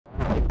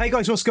Hey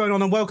guys, what's going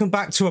on, and welcome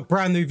back to a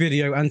brand new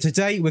video. And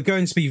today we're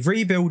going to be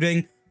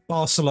rebuilding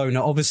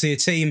Barcelona, obviously a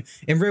team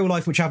in real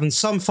life which are having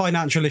some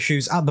financial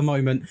issues at the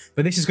moment,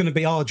 but this is going to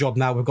be our job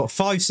now. We've got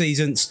 5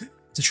 seasons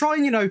to try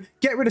and,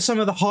 get rid of some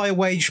of the higher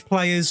wage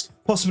players,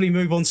 possibly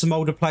move on some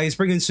older players,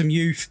 bring in some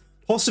youth,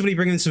 possibly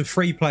bring in some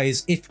free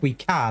players if we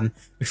can.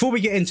 Before we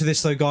get into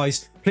this though,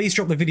 guys, please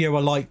drop the video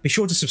a like, be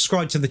sure to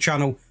subscribe to the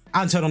channel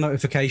and turn on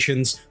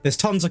notifications. There's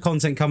tons of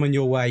content coming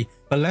your way,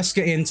 but let's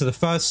get into the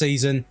first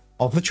season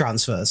of the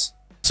transfers.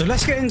 So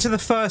let's get into the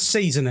first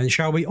season then,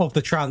 shall we, of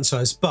the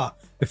transfers.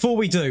 But before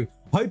we do,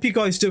 I hope you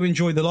guys do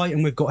enjoy the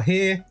lighting we've got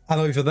here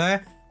and over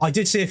there. I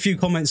did see a few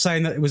comments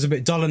saying that it was a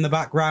bit dull in the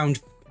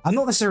background, and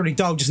not necessarily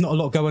dull, just not a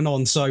lot going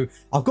on. So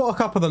I've got a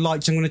couple of the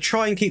lights. I'm going to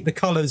try and keep the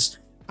colours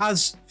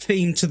as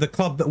themed to the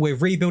club that we're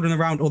rebuilding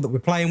around or that we're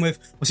playing with.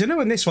 So I know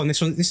in this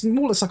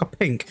more looks like a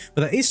pink,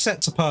 but that is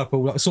set to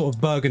purple, like sort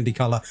of burgundy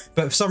colour,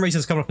 but for some reason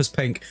it's come up as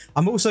pink.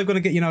 I'm also going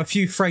to get, a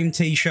few frame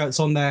t-shirts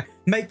on there,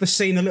 make the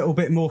scene a little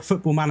bit more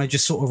Football Manager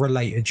sort of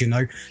related,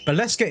 But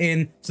let's get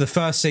into the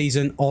first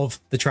season of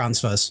the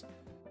transfers.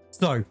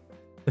 So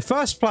the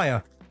first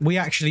player we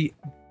actually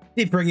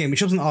did bring in,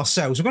 which wasn't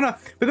ourselves. We're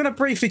gonna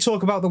briefly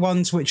talk about the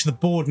ones which the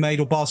board made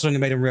or Barcelona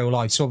made in real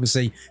life. So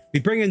obviously we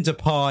bring in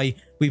Depay,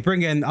 we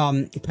bring in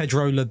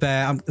Pedrola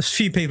there. A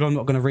few people I'm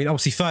not going to read.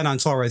 Obviously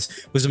Fernand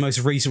Torres was the most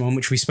recent one,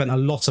 which we spent a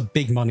lot of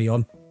big money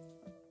on.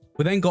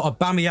 We then got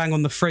Aubameyang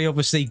on the free,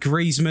 obviously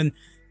Griezmann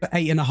for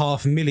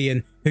 8.5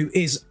 million, who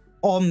is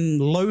on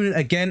loan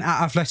again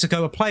at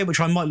Atletico, a player which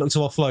I might look to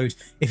offload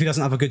if he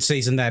doesn't have a good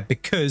season there,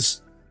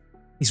 because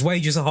his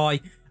wages are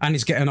high and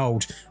he's getting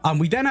old.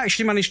 We then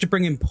actually managed to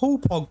bring in Paul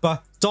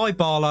Pogba,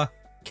 Dybala,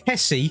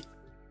 Kessie,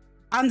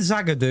 and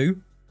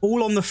Zagadou,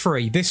 all on the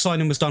free. This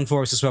signing was done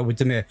for us as well with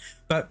Demir.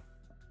 But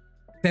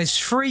there's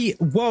 3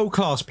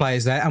 world-class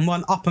players there and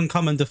 1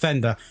 up-and-coming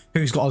defender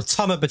who's got a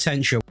ton of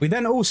potential. We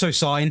then also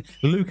signed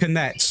Luca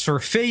Netz for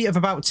a fee of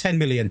about 10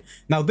 million.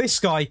 Now, this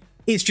guy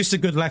is just a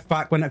good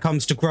left-back when it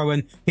comes to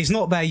growing. He's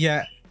not there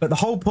yet. But the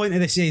whole point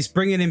of this is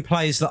bringing in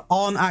players that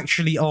aren't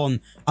actually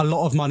on a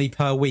lot of money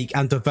per week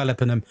and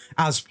developing them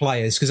as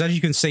players. Because as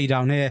you can see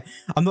down here,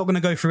 I'm not going to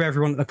go through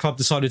everyone that the club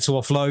decided to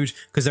offload,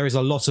 because there is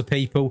a lot of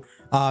people.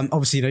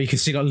 Obviously, you can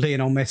see like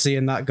Lionel Messi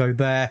and that go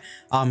there.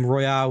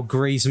 Royale,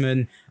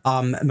 Griezmann,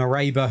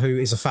 Mareba, who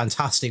is a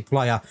fantastic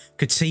player,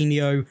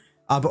 Coutinho.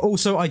 But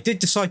also, I did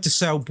decide to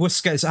sell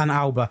Busquets and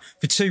Alba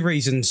for 2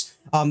 reasons.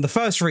 The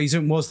first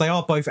reason was they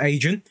are both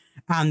aging.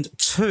 And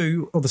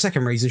 2, or the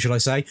second reason, should I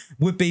say,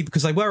 would be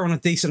because they were on a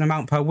decent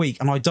amount per week.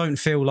 And I don't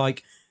feel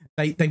like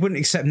they wouldn't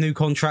accept new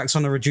contracts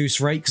on a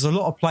reduced rate, because a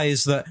lot of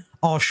players that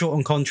are short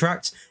on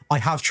contract, I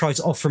have tried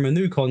to offer them a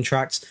new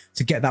contract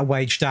to get that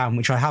wage down,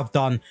 which I have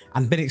done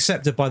and been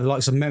accepted by the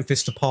likes of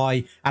Memphis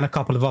Depay and a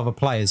couple of other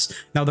players.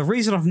 Now, the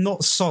reason I've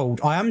not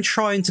sold, I am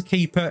trying to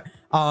keep it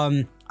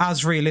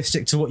as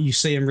realistic to what you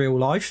see in real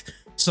life.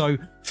 So,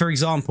 for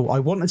example, I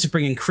wanted to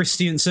bring in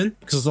Christensen,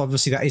 because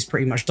obviously that is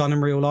pretty much done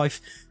in real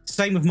life.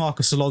 Same with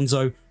Marcos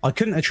Alonso. I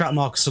couldn't attract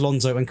Marcos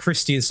Alonso, and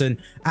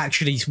Christensen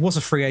actually was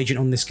a free agent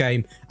on this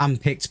game and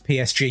picked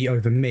PSG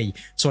over me.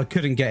 So I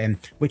couldn't get him,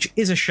 which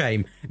is a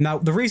shame. Now,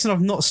 the reason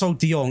I've not sold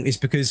De Jong is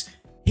because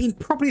he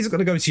probably isn't going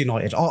to go to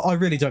United. I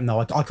really don't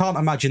know. I can't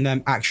imagine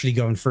them actually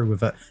going through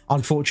with it,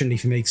 unfortunately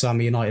for me, because I'm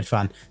a United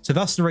fan. So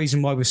that's the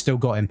reason why we've still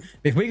got him.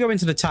 If we go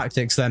into the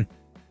tactics, then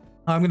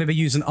I'm going to be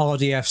using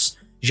RDF's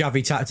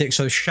Xavi tactics,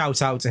 so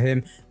shout out to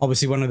him.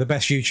 Obviously one of the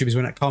best YouTubers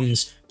when it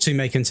comes to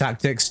making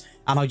tactics.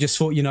 And I just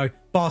thought,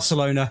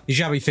 Barcelona,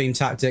 Xavi theme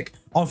tactic.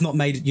 I've not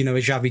made, a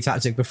Xavi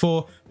tactic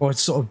before, or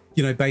sort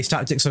of, base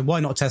tactic. So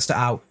why not test it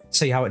out,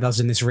 see how it does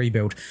in this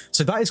rebuild.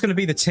 So that is going to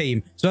be the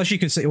team. So as you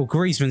can see,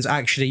 Griezmann's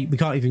actually, we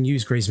can't even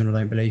use Griezmann, I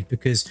don't believe,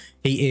 because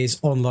he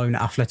is on loan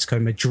at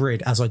Atletico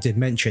Madrid, as I did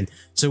mention.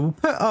 So we'll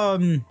put, for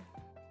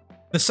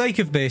the sake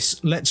of this,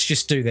 let's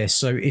just do this.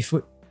 So if we,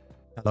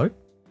 hello,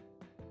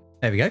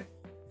 there we go.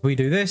 We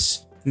do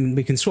this,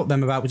 we can swap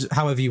them about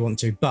however you want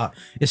to, but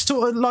it's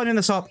sort of lining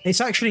this up.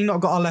 It's actually not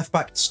got our left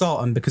back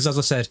starting, because as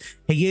I said,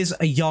 he is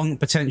a young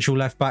potential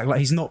left back. Like,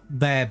 he's not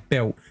there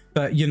built,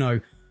 but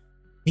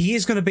he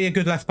is going to be a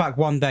good left back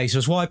one day. So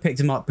that's why I picked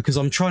him up, because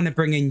I'm trying to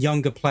bring in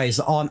younger players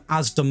that aren't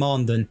as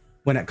demanding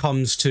when it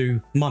comes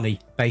to money,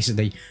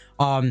 basically.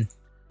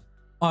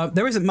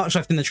 There isn't much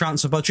left in the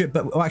transfer budget,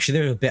 but actually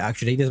there is a bit.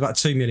 Actually, there's about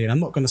 2 million. I'm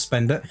not going to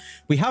spend it.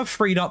 We have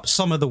freed up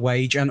some of the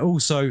wage, and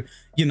also,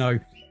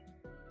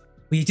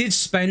 we did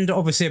spend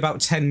obviously about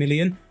 10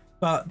 million,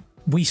 but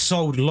we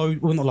sold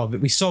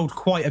we sold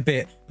quite a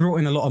bit, brought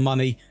in a lot of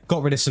money,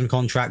 got rid of some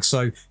contracts.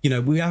 So,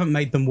 we haven't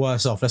made them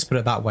worse off. Let's put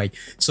it that way.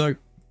 So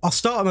our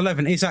starting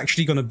 11 is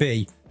actually going to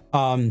be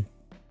ter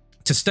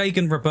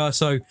Stegen,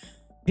 Roberto,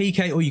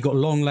 PK, or you got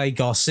Longley,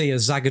 Garcia,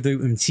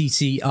 Zagadou, and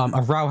Titi.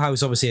 Araujo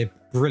is obviously a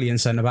brilliant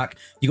centre-back.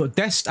 You got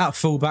Dest at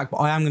full-back, but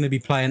I am going to be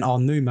playing our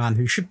new man,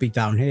 who should be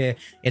down here,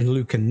 in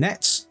Luca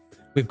Netz.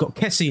 We've got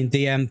Kessie and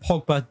DM,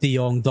 Pogba, De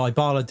Jong,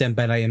 Dybala,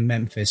 Dembele, and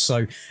Memphis.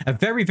 So a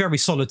very, very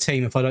solid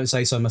team, if I don't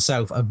say so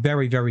myself. A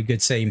very, very good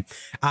team.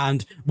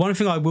 And one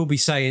thing I will be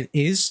saying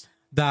is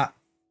that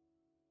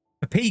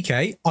For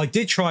PK, I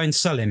did try and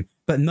sell him,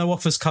 but no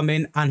offers come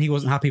in and he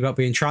wasn't happy about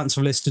being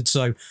transfer listed.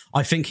 So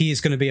I think he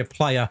is going to be a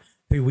player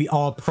who we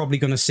are probably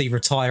going to see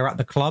retire at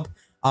the club.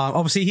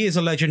 Obviously, he is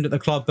a legend at the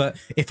club, but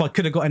if I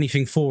could have got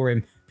anything for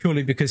him,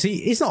 purely because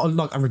he's not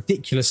like a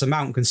ridiculous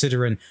amount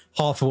considering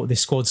half of what this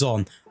squad's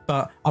on.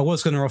 But I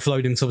was going to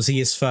offload him because obviously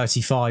he is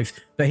 35,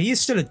 but he is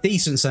still a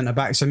decent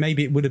centre-back, so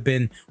maybe it would have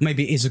been,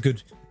 maybe it is a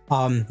good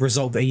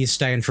result that he is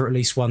staying for at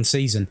least one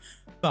season.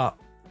 But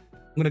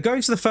I'm going to go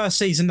into the first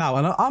season now,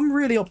 and I'm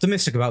really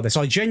optimistic about this.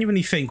 I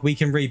genuinely think we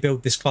can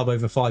rebuild this club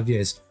over 5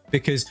 years,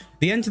 because at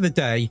the end of the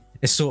day,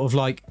 it's sort of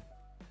like,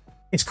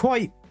 it's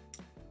quite...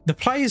 The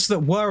players that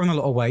were on a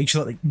lot of wage,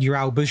 like your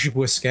Albas, your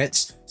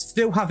Busquets,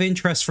 still have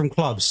interest from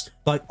clubs.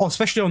 Like,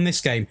 especially on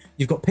this game,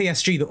 you've got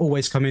PSG that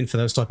always come in for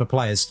those type of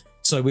players.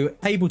 So we were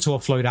able to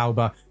offload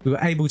Alba. We were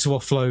able to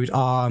offload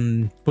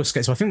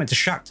Busquets. So I think went to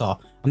Shakhtar.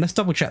 And let's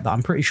double check that.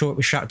 I'm pretty sure it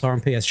was Shakhtar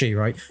and PSG,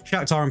 right?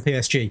 Shakhtar and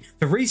PSG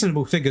for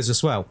reasonable figures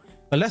as well.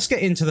 But let's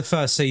get into the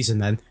first season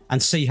then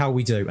and see how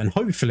we do. And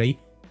hopefully,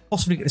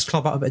 possibly get this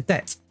club out of a bit of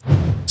debt.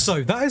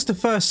 So that is the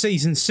first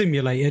season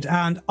simulated.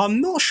 And I'm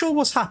not sure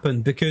what's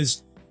happened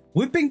because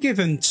we've been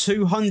given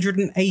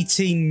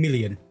 218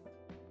 million.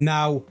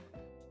 Now,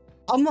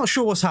 I'm not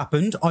sure what's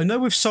happened. I know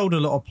we've sold a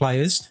lot of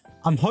players.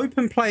 I'm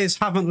hoping players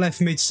haven't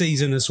left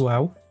mid-season as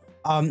well.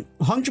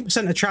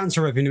 100% of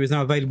transfer revenue is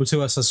now available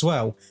to us as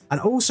well. And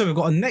also we've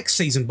got a next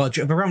season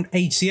budget of around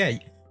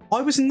 88.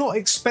 I was not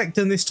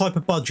expecting this type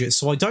of budget,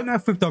 so I don't know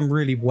if we've done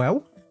really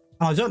well.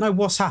 And I don't know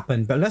what's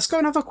happened, but let's go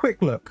and have a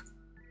quick look.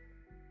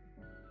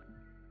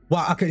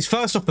 Well, okay,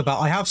 first off the bat,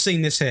 I have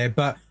seen this here,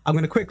 but I'm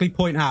going to quickly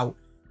point out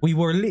we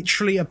were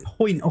literally a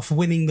point off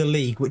winning the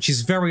league, which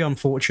is very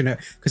unfortunate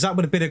because that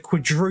would have been a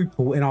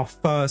quadruple in our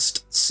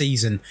first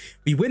season.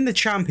 We win the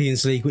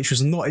Champions League, which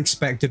was not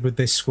expected with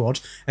this squad,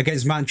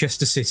 against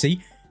Manchester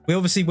City. We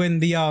obviously win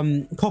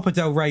the Copa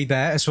del Rey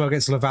there as well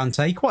against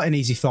Levante, quite an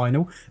easy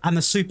final, and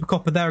the Super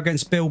Copa there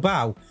against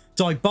Bilbao.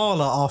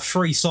 Dybala, our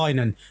free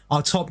signing,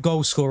 our top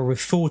goal scorer with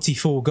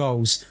 44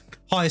 goals.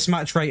 Highest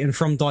match rating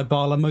from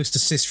Dybala, most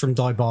assists from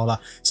Dybala.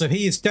 So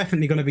he is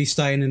definitely going to be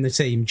staying in the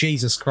team.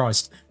 Jesus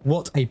Christ,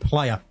 what a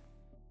player.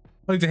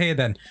 Over here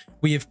then,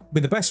 we're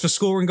the best for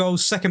scoring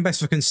goals, second best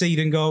for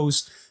conceding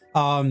goals,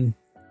 the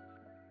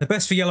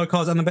best for yellow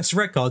cards and the best for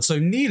red cards. So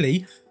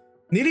nearly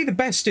the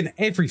best in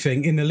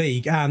everything in the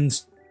league.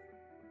 And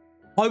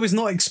I was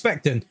not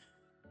expecting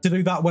to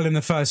do that well in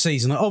the first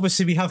season. Like,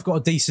 obviously, we have got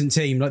a decent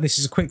team. Like, this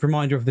is a quick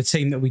reminder of the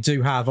team that we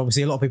do have.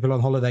 Obviously, a lot of people are on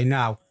holiday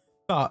now.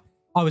 But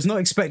I was not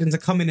expecting to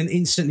come in and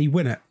instantly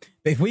win it.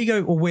 But if we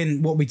go or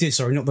win what we did,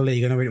 sorry, not the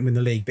league, I know we didn't win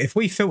the league, but if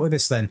we filter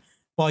this then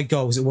by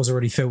goals, it was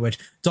already filtered.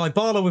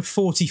 Dybala with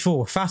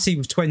 44, Fati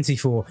with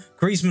 24,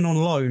 Griezmann on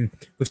loan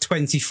with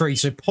 23.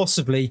 So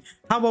possibly,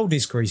 how old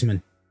is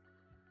Griezmann?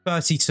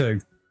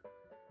 32.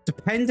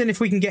 Depending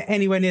if we can get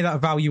anywhere near that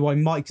value, I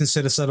might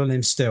consider selling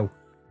him still.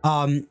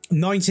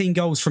 19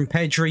 goals from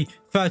Pedri,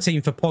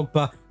 13 for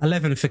Pogba,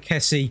 11 for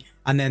Kessie,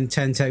 and then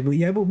 10 to...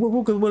 Yeah,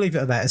 we'll leave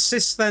it at that.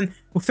 Assists then,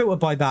 we'll filter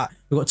by that.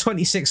 We've got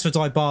 26 for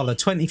Dybala,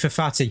 20 for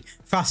Fati.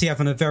 Fati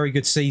having a very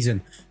good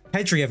season.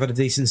 Pedri having a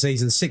decent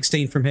season,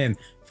 16 from him,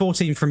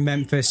 14 from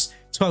Memphis,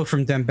 12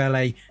 from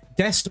Dembele.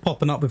 Dest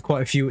popping up with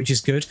quite a few, which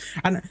is good.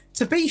 And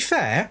to be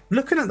fair,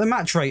 looking at the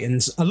match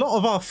ratings, a lot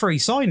of our free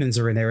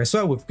signings are in here as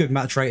well with good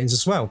match ratings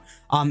as well.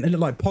 It looked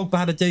like Pogba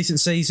had a decent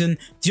season.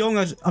 De Jong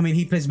had, I mean,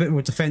 he plays a bit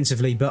more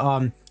defensively,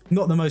 but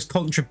not the most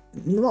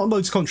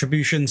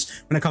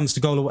contributions when it comes to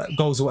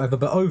goals or whatever.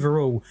 But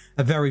overall,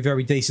 a very,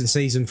 very decent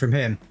season from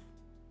him.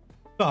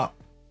 But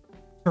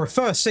for a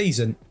first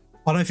season,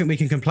 I don't think we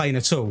can complain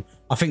at all.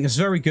 I think it's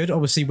very good.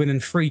 Obviously, winning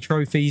 3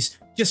 trophies,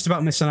 just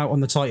about missing out on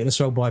the title as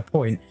well by a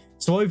point.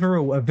 So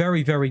overall, a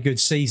very, very good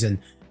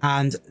season.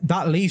 And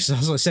that leaves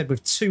us, as I said,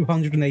 with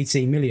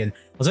 218 million.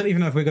 I don't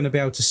even know if we're going to be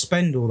able to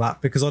spend all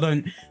that because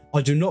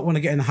I do not want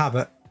to get in the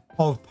habit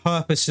of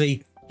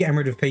purposely getting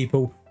rid of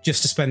people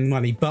just to spend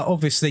money. But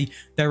obviously,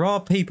 there are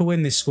people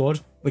in this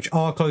squad which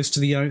are close to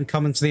the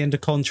coming to the end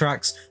of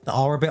contracts that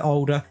are a bit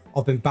older.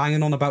 I've been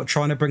banging on about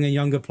trying to bring in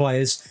younger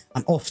players.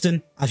 And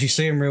often, as you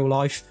see in real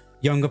life,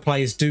 younger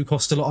players do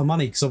cost a lot of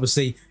money because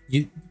obviously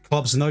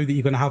clubs know that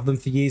you're going to have them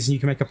for years and you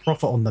can make a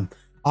profit on them.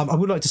 I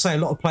would like to say a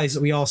lot of players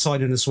that we are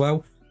signing as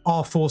well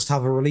are forced to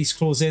have a release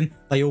clause in.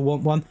 They all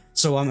want one.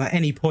 So at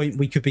any point,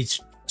 we could be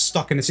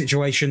stuck in a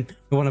situation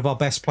where one of our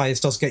best players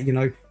does get,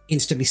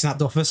 instantly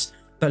snapped off us.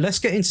 But let's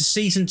get into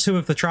season 2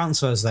 of the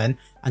transfers then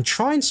and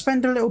try and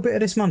spend a little bit of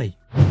this money.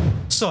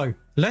 So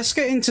let's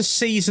get into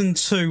season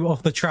 2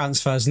 of the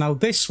transfers. Now,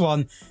 this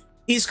one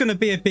is going to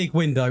be a big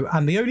window.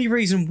 And the only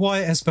reason why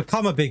it has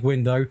become a big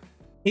window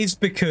is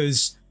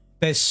because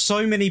there's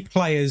so many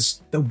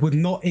players that would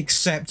not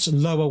accept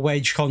lower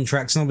wage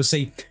contracts. And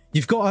obviously,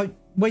 you've got to,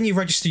 when you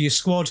register your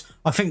squad,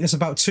 I think there's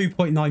about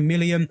 2.9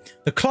 million.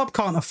 The club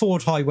can't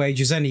afford high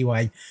wages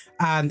anyway.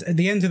 And at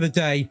the end of the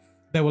day,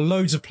 there were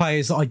loads of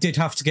players that I did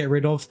have to get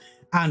rid of.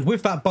 And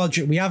with that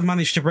budget, we have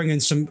managed to bring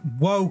in some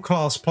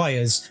world-class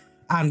players.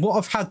 And what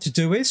I've had to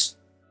do is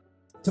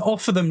to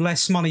offer them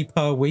less money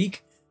per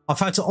week I've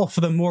had to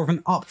offer them more of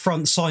an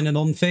upfront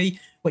sign-on fee,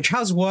 which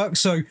has worked.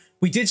 So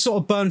we did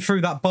sort of burn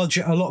through that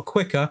budget a lot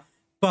quicker,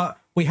 but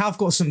we have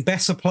got some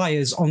better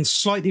players on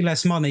slightly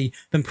less money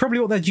than probably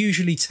what they'd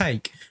usually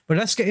take. But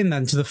let's get in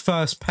then to the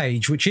first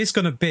page, which is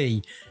going to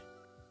be,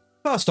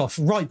 first off,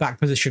 right back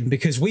position,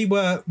 because we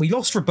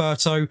lost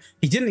Roberto.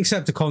 He didn't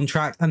accept a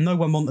contract and no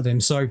one wanted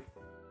him. So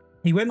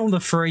he went on the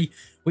free.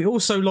 We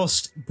also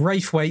lost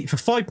Braithwaite for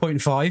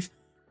 5.5.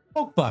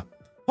 Pogba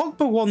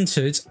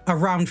wanted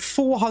around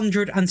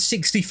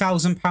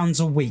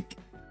 £460,000 a week.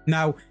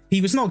 Now,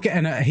 he was not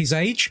getting it at his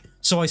age,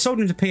 so I sold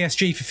him to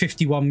PSG for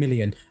 51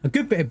 million. A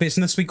good bit of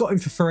business. We got him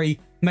for free,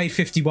 made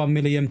 51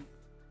 million.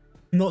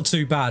 Not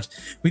too bad.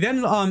 We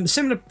then,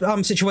 similar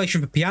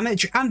situation for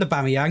Pjanic and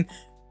Aubameyang.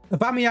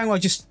 Aubameyang, I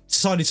just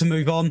decided to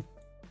move on.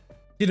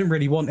 Didn't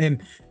really want him.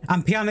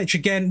 And Pjanic,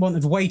 again,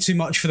 wanted way too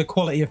much for the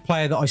quality of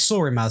player that I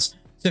saw him as.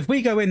 So if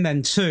we go in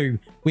then too,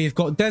 we've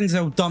got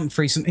Denzel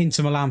Dumfries from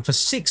Inter Milan for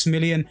 6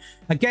 million.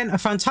 Again, a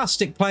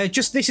fantastic player.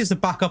 Just this is the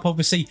backup,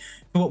 obviously,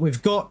 for what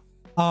we've got.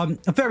 A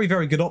very,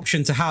 very good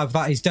option to have,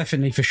 that is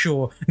definitely for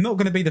sure. Not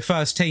going to be the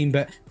first team,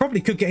 but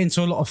probably could get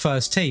into a lot of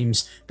first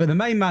teams. But the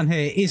main man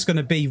here is going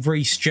to be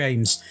Reece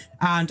James.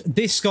 And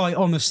this guy,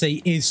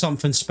 honestly, is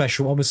something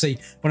special. Obviously,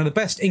 one of the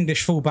best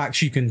English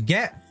fullbacks you can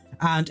get.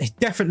 And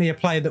definitely a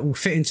player that will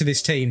fit into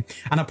this team.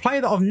 And a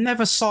player that I've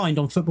never signed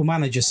on Football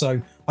Manager. So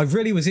I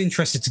really was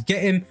interested to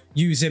get him,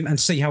 use him, and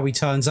see how he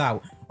turns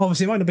out.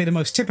 Obviously, it might not be the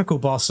most typical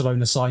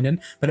Barcelona signing,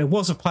 but it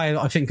was a player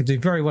that I think could do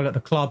very well at the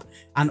club.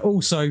 And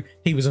also,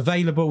 he was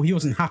available. He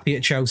wasn't happy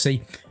at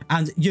Chelsea.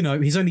 And, you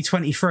know, he's only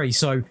 23,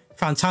 so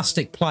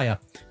fantastic player.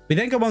 We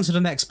then go on to the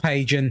next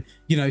page and,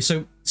 you know,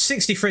 so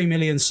 63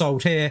 million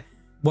sold here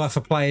worth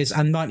of players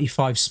and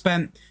 95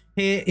 spent.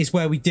 Here is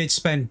where we did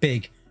spend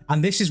big.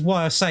 And this is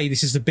why I say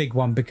this is the big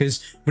one,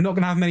 because we're not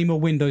going to have many more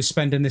windows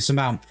spending this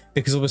amount.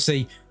 Because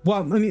obviously,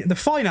 well, I mean, the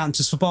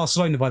finances for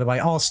Barcelona, by the way,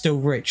 are still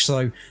rich.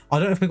 So I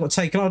don't know if we got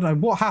taken. I don't know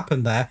what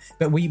happened there,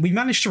 but we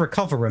managed to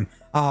recover him.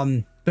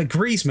 But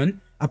Griezmann,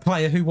 a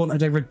player who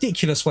wanted a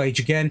ridiculous wage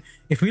again,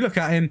 if we look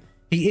at him,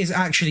 he is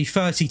actually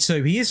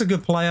 32. He is a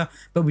good player,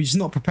 but we're just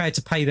not prepared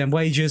to pay them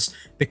wages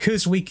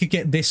because we could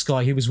get this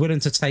guy who was willing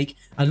to take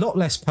a lot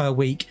less per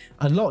week,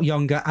 a lot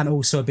younger, and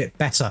also a bit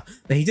better.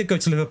 But he did go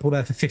to Liverpool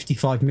there for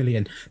 55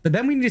 million. But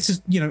then we needed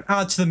to, you know,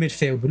 add to the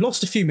midfield. We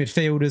lost a few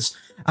midfielders.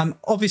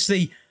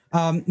 Obviously,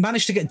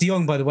 managed to get De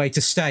Jong, by the way, to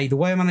stay. The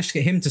way I managed to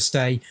get him to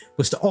stay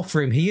was to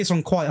offer him. He is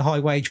on quite a high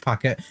wage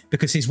packet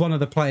because he's one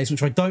of the players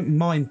which I don't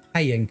mind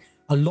paying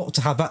a lot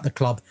to have at the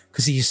club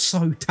because he is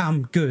so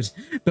damn good.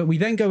 But we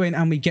then go in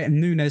and we get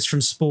Nunes from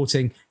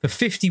Sporting for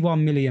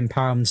 £51 million.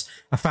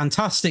 A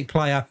fantastic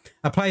player,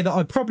 a player that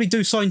I probably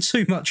do sign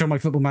too much on my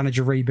Football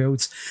Manager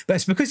rebuilds, but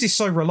it's because he's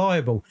so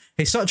reliable.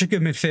 He's such a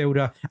good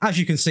midfielder. As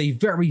you can see,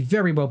 very,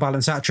 very well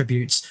balanced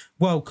attributes,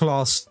 world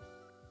class.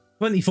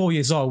 24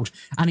 years old,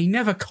 and he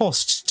never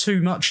costs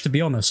too much, to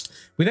be honest.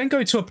 We then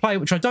go to a player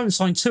which I don't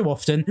sign too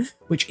often,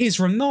 which is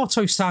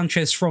Renato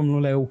Sanchez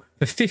from Lille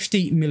for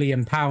 £50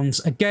 million.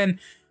 Again,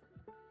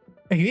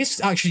 he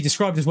is actually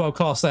described as world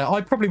class there.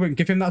 I probably wouldn't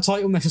give him that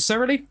title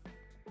necessarily,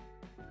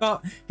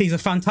 but he's a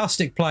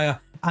fantastic player,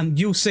 and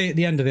you'll see at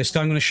the end of this,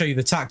 I'm going to show you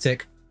the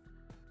tactic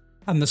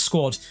and the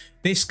squad.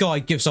 This guy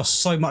gives us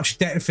so much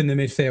depth in the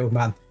midfield,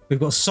 man. We've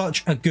got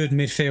such a good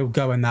midfield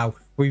going now.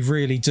 We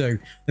really do.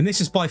 And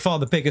this is by far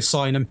the biggest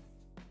signing.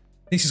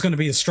 This is going to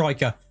be the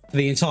striker for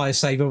the entire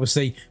save,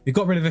 obviously. We've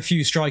got rid of a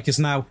few strikers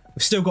now.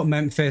 We've still got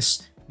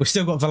Memphis. We've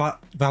still got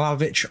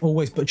Vlahovic.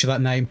 Always butcher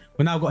that name.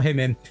 We've now got him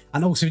in.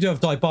 And also we do have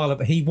Dybala,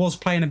 but he was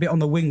playing a bit on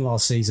the wing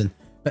last season.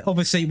 But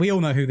obviously we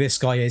all know who this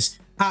guy is.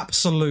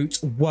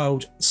 Absolute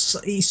world.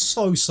 He's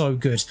so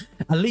good.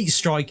 Elite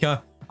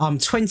striker.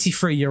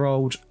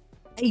 23-year-old.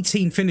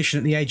 18 finishing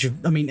at the age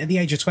of, at the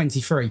age of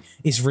 23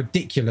 is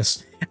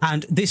ridiculous.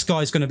 And this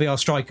guy's going to be our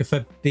striker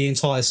for the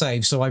entire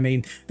save. So, I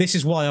mean, this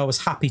is why I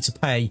was happy to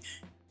pay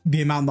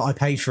the amount that I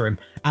paid for him.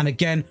 And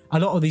again, a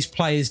lot of these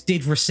players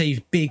did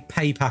receive big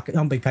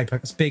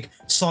big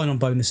sign-on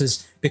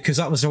bonuses, because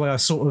that was the way I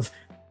sort of,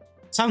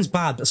 sounds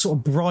bad, but sort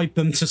of bribed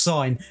them to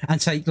sign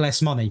and take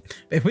less money.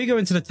 But if we go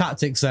into the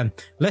tactics then,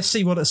 let's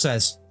see what it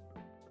says.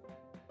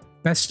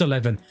 Best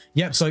 11.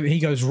 Yep, so he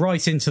goes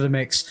right into the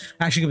mix.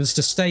 Actually gives us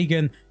to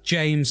Stegen,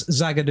 James,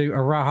 Zagadou,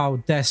 Araujo,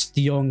 Dest,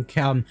 De Jong,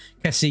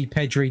 Kessie,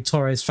 Pedri,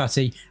 Torres,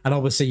 Fati, and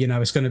obviously, you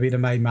know, it's going to be the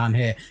main man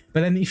here.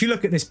 But then if you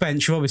look at this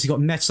bench, you've obviously got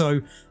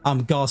Neto,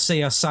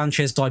 Garcia,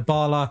 Sanchez,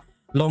 Dybala,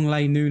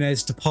 Longley,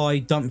 Nunes,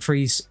 Depay,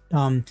 Dumfries,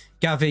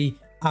 Gavi,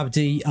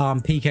 Abdi,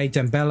 PK,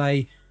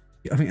 Dembele,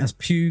 I think that's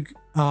Pug,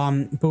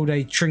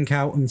 Balde,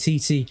 Trincao,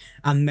 Umtiti,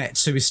 and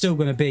Metz, who is still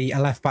going to be a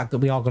left back that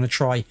we are going to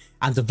try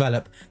and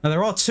develop. Now,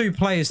 there are two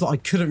players that I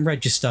couldn't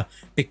register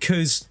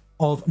because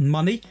of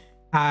money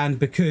and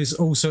because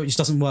also it just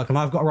doesn't work. And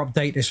I've got to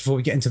update this before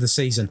we get into the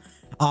season.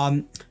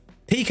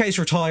 PK's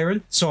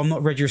retiring, so I'm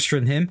not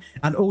registering him.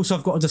 And also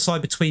I've got to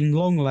decide between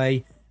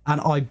Longley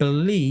and I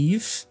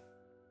believe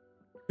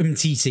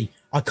Umtiti.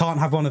 I can't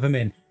have one of them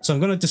in. So I'm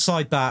going to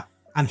decide that,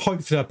 and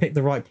hopefully I pick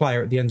the right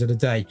player at the end of the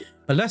day.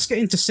 But let's get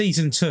into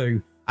Season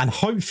 2 and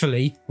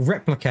hopefully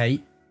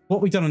replicate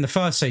what we've done in the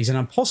first season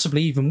and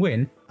possibly even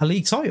win a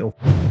league title.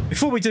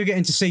 Before we do get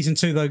into season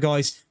 2 though,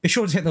 guys, be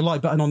sure to hit the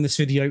like button on this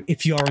video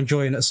if you are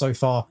enjoying it so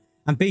far,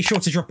 and be sure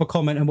to drop a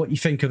comment on what you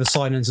think of the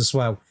signings as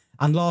well.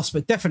 And last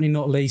but definitely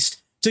not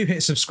least, do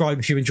hit subscribe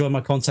if you enjoy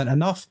my content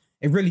enough.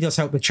 It really does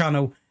help the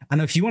channel,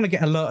 and if you want to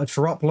get alerted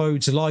for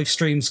uploads, live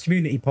streams,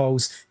 community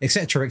polls,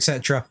 etc,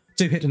 etc,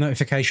 do hit the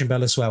notification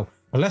bell as well.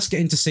 But let's get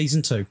into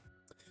season 2.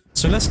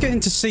 So let's get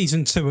into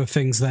season 2 of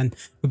things then.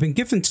 We've been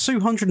given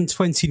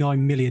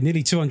 229 million,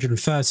 nearly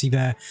 230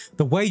 there.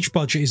 The wage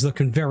budget is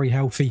looking very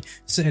healthy,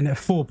 sitting at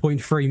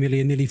 4.3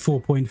 million, nearly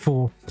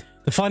 4.4.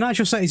 The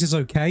financial status is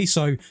okay,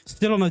 so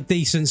still on a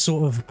decent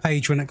sort of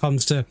page when it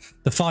comes to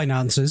the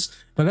finances.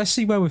 But let's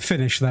see where we've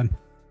finished then.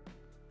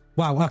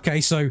 Wow,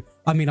 okay, so,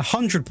 I mean,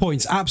 100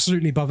 points,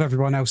 absolutely above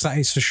everyone else, that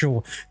is for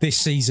sure, this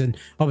season.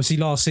 Obviously,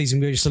 last season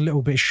we were just a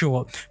little bit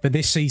short, but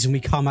this season we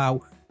come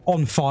out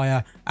on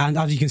fire, and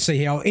as you can see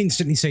here, I've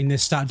instantly seen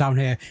this stat down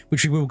here,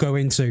 which we will go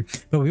into.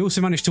 But we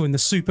also managed to win the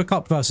Super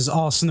Cup versus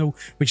Arsenal,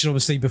 which is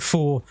obviously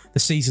before the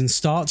season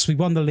starts. We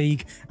won the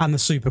league and the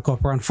Super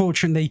Cup.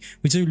 Unfortunately,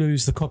 we do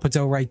lose the Copa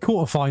del Rey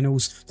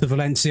quarterfinals to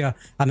Valencia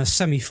and the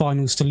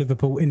semi-finals to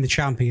Liverpool in the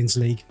Champions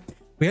League.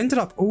 We ended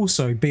up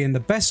also being the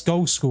best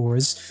goal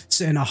scorers,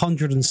 sitting at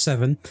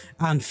 107,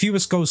 and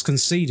fewest goals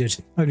conceded,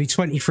 only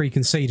 23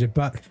 conceded.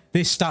 But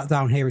this stat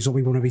down here is what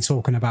we want to be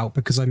talking about,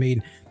 because I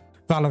mean,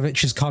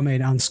 Vlahovic has come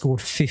in and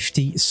scored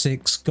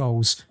 56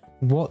 goals.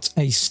 What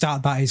a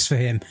stat that is for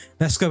him.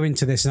 Let's go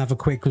into this and have a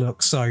quick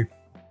look. So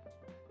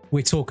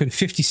we're talking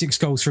 56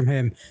 goals from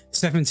him,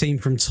 17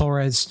 from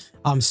Torres,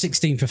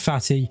 16 for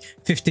Fati,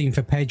 15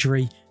 for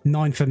Pedri,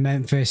 9 for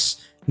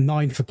Memphis,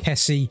 9 for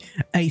Kessie,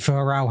 8 for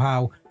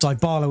Araujo,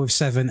 Dybala with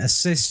 7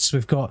 assists.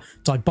 We've got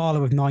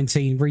Dybala with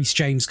 19, Reece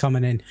James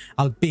coming in,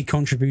 a big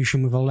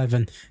contribution with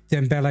 11,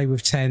 Dembele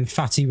with 10,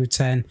 Fati with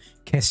 10,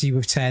 Kessie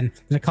with 10,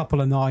 and a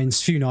couple of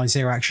 9s, few 9s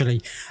here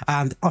actually.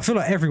 And I feel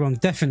like everyone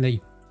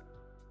definitely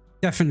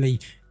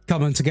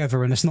coming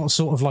together, and it's not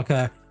sort of like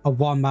a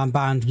one-man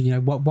band, you know,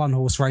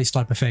 one-horse race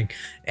type of thing.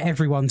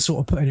 Everyone's sort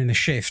of putting in a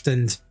shift,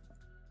 and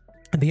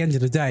at the end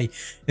of the day,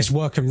 it's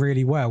working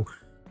really well.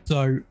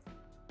 So,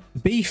 to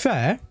be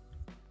fair,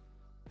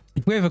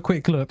 if we have a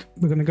quick look,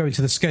 we're going to go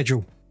into the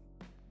schedule.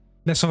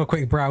 Let's have a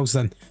quick browse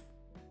then.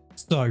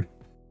 So,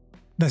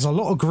 there's a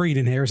lot of green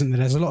in here, isn't there?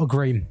 There's a lot of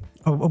green.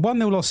 A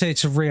 1-0 loss here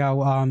to Real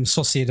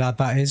Sociedad,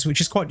 that is,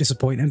 which is quite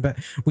disappointing, but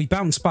we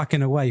bounced back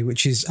in a way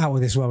which is out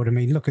of this world. I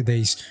mean, look at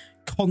these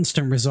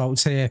constant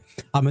results here.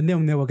 A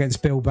 0-0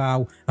 against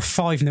Bilbao, a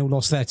 5-0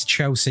 loss there to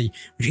Chelsea,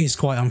 which is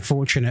quite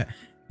unfortunate.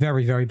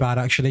 Very, very bad,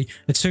 actually.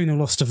 A 2-0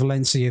 loss to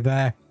Valencia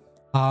there.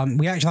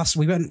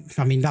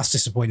 That's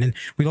disappointing.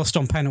 We lost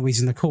on penalties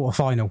in the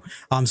quarterfinal.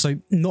 So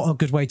not a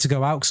good way to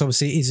go out, because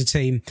obviously it is a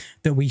team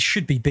that we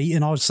should be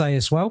beating, I would say,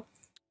 as well.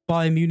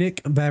 Bayern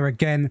Munich, there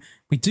again,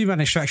 we do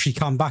manage to actually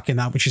come back in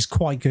that, which is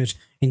quite good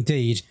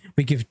indeed.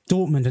 We give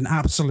Dortmund an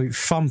absolute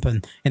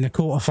thumping in the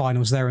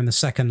quarterfinals there in the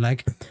second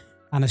leg.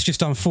 And it's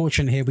just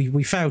unfortunate here.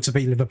 We failed to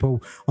beat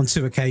Liverpool on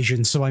 2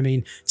 occasions. So, I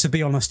mean, to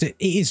be honest, it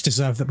is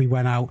deserved that we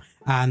went out.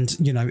 And,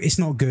 you know, it's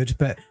not good,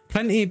 but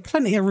plenty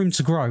of room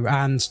to grow.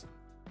 And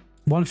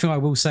one thing I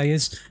will say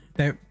is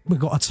that we've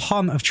got a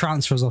ton of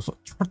transfer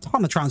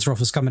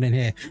offers coming in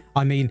here.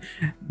 I mean,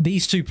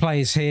 these 2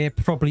 players here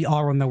probably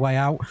are on their way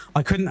out.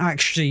 I couldn't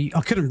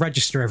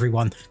register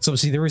everyone. So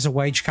obviously there is a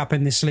wage cap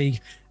in this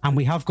league, and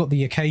we have got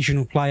the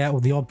occasional player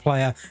or the odd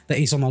player that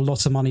is on a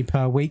lot of money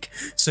per week.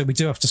 So we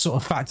do have to sort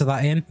of factor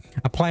that in.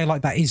 A player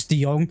like that is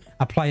De Jong,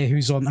 a player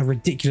who's on a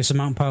ridiculous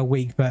amount per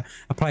week, but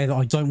a player that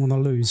I don't want to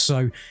lose.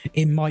 So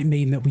it might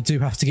mean that we do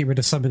have to get rid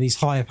of some of these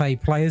higher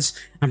paid players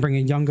and bring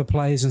in younger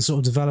players and sort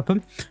of develop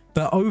them.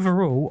 But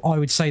overall, I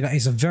would say that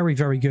is a very,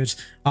 very good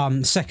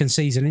second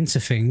season into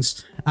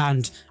things.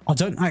 And I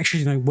don't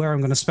actually know where I'm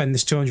going to spend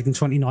this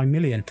 229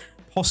 million.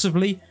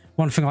 Possibly,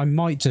 one thing I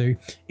might do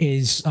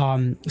is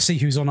see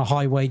who's on a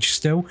high wage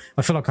still.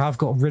 I feel like I have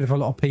got rid of a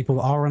lot of people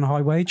that are on a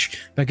high wage,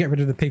 but get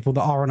rid of the people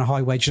that are on a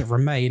high wage that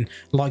remain,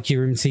 like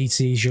your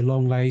Umtitis, your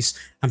Longleys,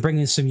 and bring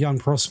in some young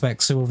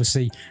prospects who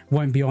obviously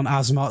won't be on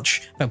as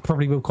much, but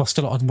probably will cost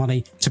a lot of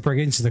money to bring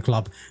into the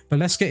club. But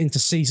let's get into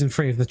season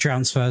 3 of the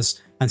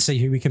transfers and see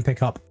who we can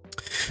pick up.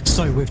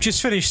 So we've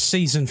just finished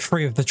season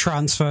 3 of the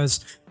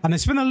transfers, and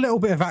there's been a little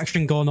bit of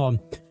action going on.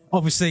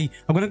 Obviously,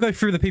 I'm going to go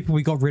through the people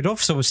we got rid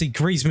of. So obviously,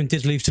 Griezmann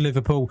did leave to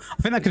Liverpool.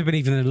 I think that could have been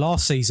even in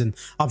last season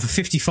for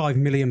 £55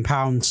 million.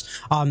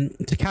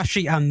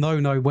 Takashi and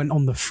Nono went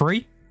on the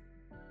free.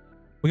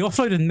 We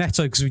offloaded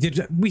Neto because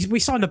we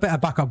signed a better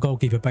backup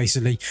goalkeeper,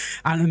 basically.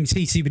 And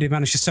Umtiti we did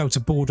manage to sell to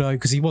Bordeaux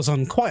because he was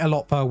on quite a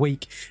lot per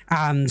week.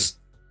 And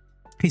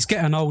he's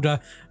getting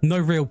older, no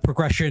real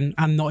progression,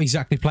 and not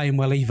exactly playing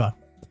well either.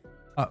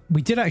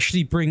 We did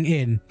actually bring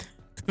in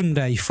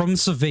Koundé from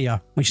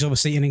Sevilla, which is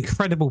obviously an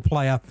incredible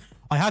player.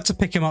 I had to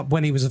pick him up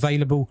when he was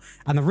available,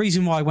 and the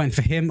reason why I went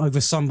for him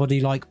over somebody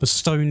like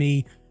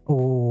Bastoni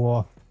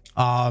or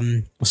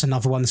what's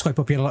another one that's quite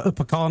popular, like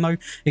Upamecano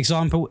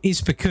example, is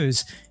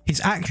because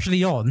he's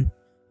actually on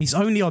He's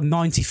only on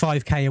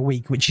 95k a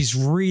week, which is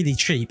really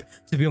cheap,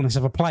 to be honest,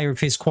 of a player of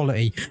his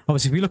quality.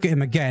 Obviously, if we look at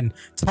him again,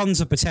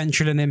 tons of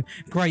potential in him,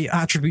 great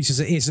attributes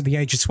as it is at the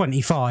age of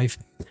 25.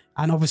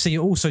 And obviously, it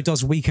also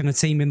does weaken a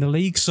team in the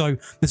league. So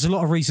there's a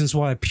lot of reasons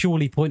why I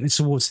purely pointed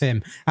towards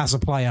him as a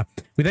player.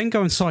 We then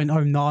go and sign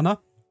Onana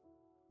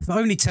for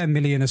only 10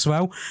 million as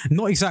well.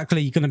 Not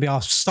exactly going to be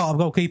our starter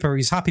goalkeeper.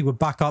 He's happy with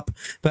backup,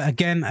 but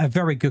again, a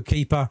very good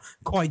keeper,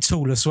 quite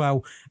tall as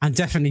well, and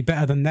definitely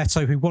better than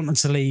Neto, who wanted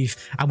to leave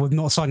and would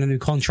not sign a new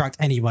contract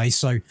anyway.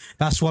 So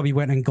that's why we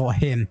went and got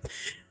him.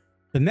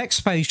 The next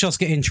page does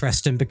get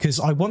interesting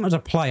because I wanted a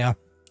player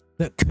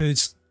that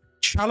could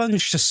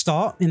challenge to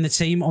start in the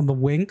team on the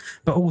wing,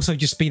 but also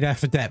just be there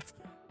for depth.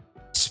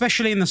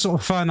 Especially in the sort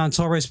of Fernan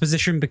Torres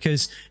position,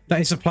 because that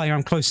is a player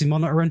I'm closely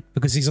monitoring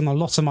because he's on a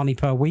lot of money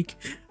per week.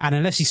 And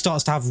unless he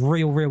starts to have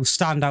real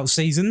standout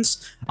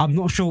seasons, I'm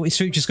not sure what his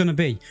future's going to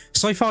be.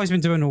 So far, he's been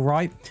doing all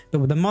right, but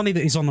with the money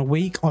that he's on a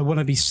week, I want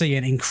to be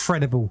seeing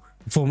incredible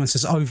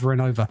performances over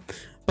and over.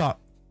 But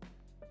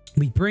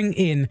we bring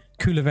in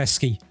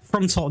Kuleveski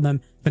from Tottenham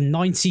for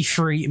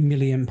 £93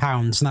 million.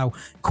 Now,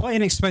 quite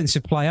an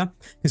expensive player,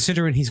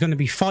 considering he's going to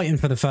be fighting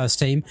for the first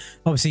team.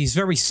 Obviously, he's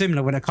very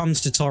similar when it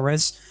comes to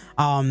Torres.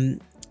 And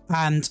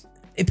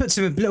it puts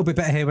him a little bit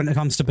better here when it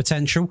comes to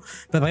potential.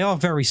 But they are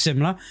very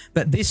similar.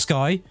 But this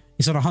guy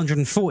is on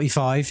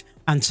 145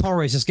 and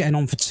Torres is getting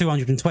on for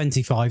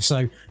 225.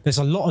 So there's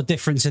a lot of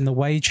difference in the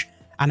wage.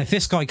 And if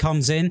this guy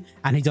comes in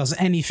and he does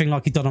anything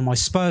like he done on my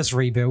Spurs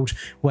rebuild,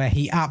 where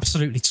he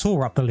absolutely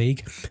tore up the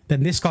league,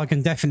 then this guy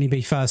can definitely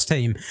be first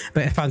team.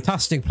 But a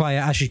fantastic player,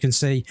 as you can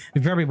see,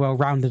 very well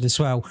rounded as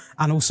well,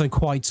 and also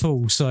quite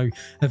tall. So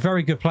a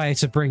very good player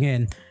to bring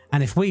in.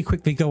 And if we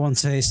quickly go on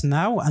to this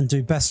now and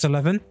do best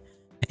 11,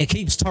 it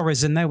keeps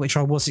Torres in there, which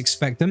I was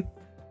expecting.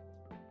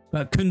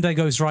 But Koundé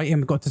goes right in.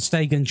 We've got Ter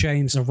Stegen,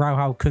 James,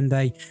 Araujo,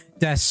 Koundé,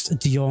 Dest,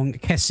 De Jong,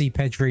 Kessie,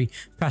 Pedri,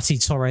 Fati,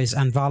 Torres,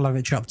 and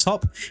Vlahovic up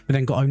top. We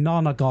then got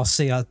Onana,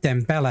 Garcia,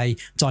 Dembele,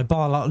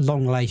 Dybala,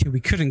 Longley, who we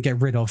couldn't get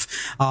rid of,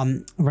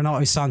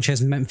 Renato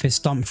Sanchez, Memphis,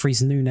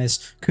 Dumfries,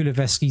 Nunes,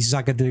 Kuleveski,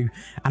 Zagadou,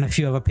 and a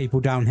few other people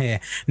down here.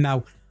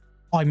 Now,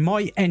 I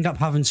might end up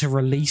having to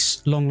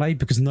release Longley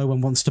because no one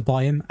wants to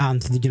buy him,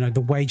 and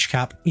the wage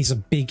cap is a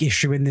big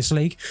issue in this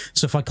league.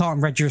 So if I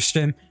can't register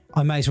him,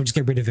 I may as well just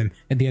get rid of him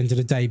at the end of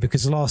the day,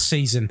 because last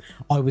season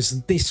I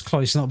was this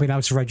close to not being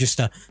able to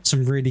register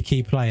some really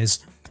key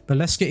players. But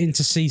let's get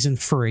into season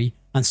 3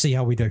 and see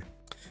how we do.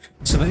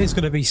 So that is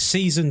going to be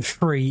season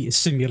 3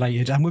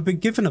 simulated, and we've been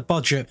given a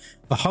budget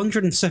of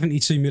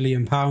 £172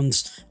 million,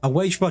 a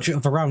wage budget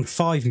of around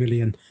 5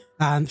 million.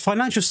 And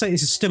financial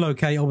status is still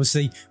okay.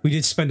 Obviously, we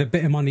did spend a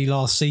bit of money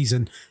last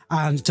season,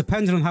 and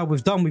depending on how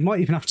we've done, we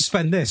might even have to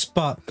spend this,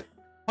 but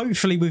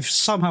hopefully we've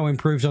somehow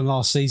improved on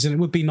last season. It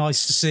would be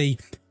nice to see,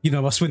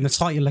 us win the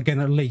title again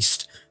at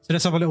least. So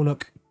let's have a little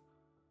look.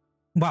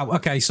 Wow,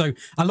 okay, so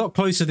a lot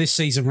closer this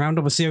season round.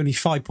 Obviously only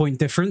 5-point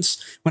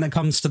difference when it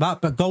comes to that,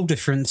 but goal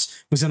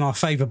difference was in our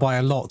favour by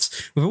a lot.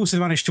 We've also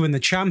managed to win the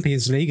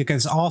Champions League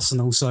against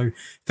Arsenal, so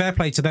fair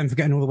play to them for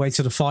getting all the way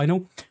to the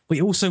final.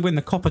 We also win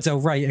the Copa del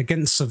Rey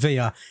against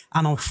Sevilla,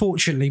 and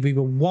unfortunately we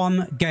were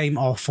one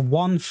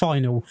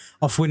final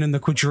off winning the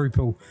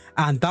quadruple,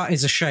 and that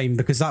is a shame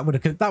because that would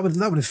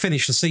have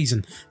finished the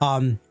season.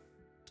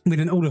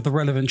 Winning all of the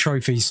relevant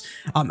trophies.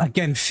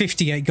 Again,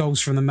 58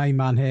 goals from the main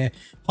man here.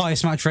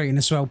 Highest match rating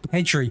as well.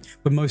 Pedri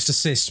with most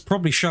assists,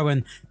 probably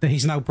showing that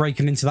he's now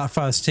breaking into that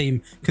first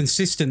team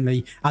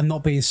consistently and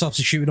not being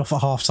substituted off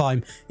at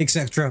half-time,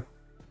 etc,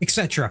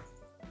 etc.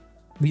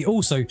 We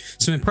also,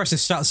 some impressive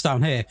stats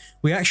down here.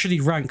 We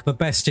actually rank the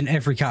best in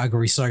every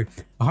category. So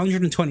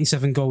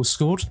 127 goals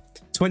scored,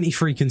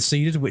 23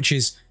 conceded, which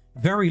is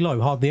very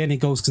low, hardly any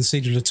goals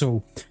conceded at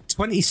all.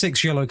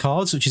 26 yellow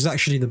cards, which is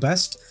actually the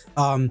best.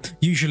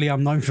 Usually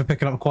I'm known for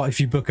picking up quite a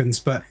few bookings,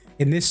 but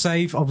in this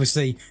save,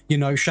 obviously,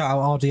 shout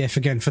out RDF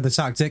again for the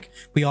tactic.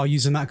 We are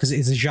using that because it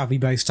is a Xavi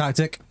based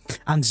tactic.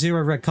 And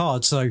 0 red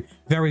cards, so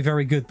very,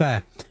 very good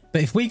there.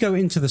 But if we go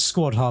into the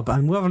squad hub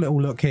and we'll have a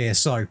little look here,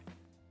 so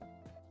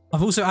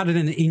I've also added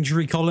in an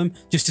injury column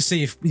just to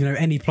see if,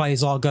 any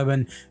players are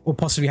going or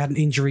possibly had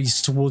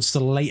injuries towards the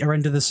later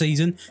end of the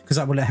season, because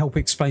that will help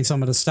explain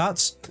some of the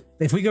stats.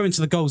 If we go into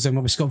the goals then,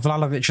 well, we've got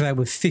Vlahovic there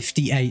with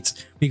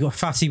 58. We've got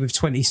Fati with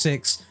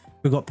 26.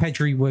 We've got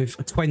Pedri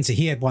with 20.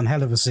 He had one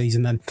hell of a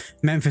season then.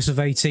 Memphis with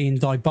 18.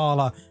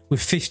 Dybala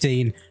with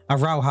 15.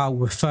 Araujo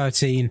with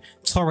 13.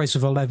 Torres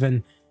with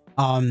 11.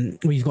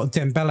 We've got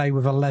Dembele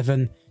with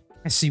 11.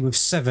 Kessie with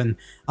 7.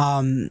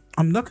 I'm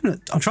trying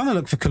to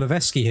look for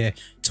Kuleveski here.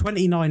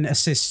 29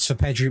 assists for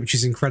Pedri, which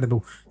is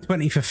incredible.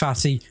 20 for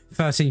Fati,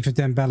 13 for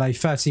Dembele,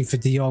 13 for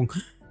De Jong,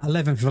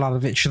 11 for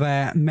Vlahovic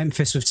there.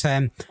 Memphis with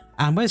 10.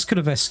 And where's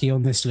Kuleveski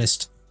on this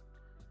list?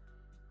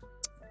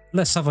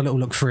 Let's have a little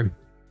look for him.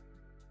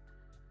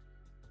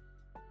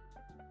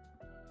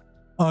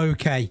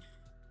 Okay.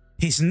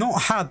 He's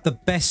not had the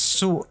best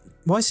sort...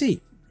 Why is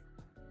he...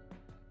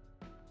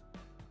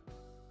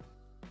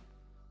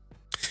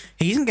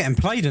 He isn't getting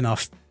played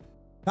enough.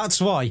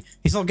 That's why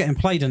he's not getting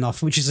played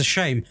enough, which is a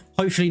shame.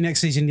 Hopefully next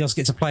season he does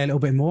get to play a little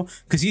bit more,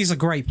 because he's a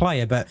great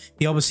player, but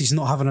he obviously is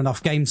not having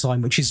enough game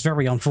time, which is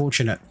very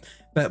unfortunate.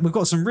 But we've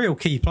got some real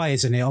key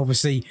players in here,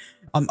 obviously.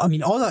 I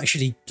mean, I'll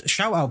actually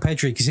shout out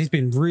Pedri, because he's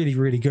been really,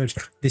 really good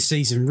this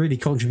season, really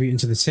contributing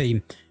to the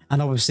team.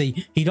 And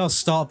obviously, he does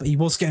start, but he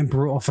was getting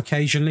brought off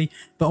occasionally.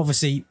 But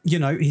obviously, you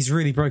know, he's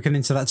really broken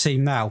into that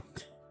team now.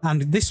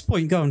 And at this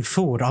point going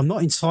forward, I'm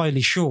not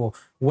entirely sure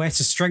where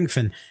to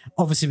strengthen.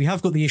 Obviously, we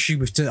have got the issue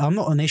with... I'm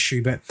not an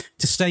issue, but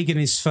ter Stegen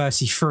is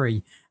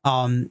 33.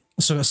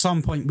 So at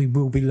some point, we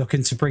will be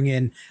looking to bring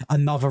in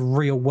another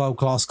real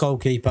world-class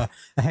goalkeeper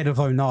ahead of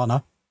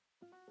Onana.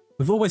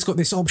 We've always got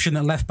this option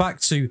at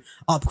left-back to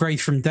upgrade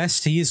from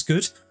Dest. He is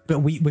good, but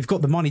we've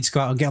got the money to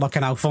go out and get like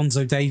an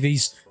Alphonso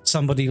Davies,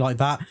 somebody like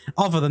that.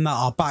 Other than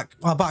that,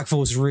 our back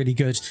four is really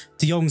good.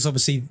 De Jong's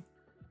obviously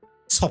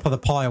top of the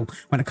pile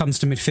when it comes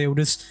to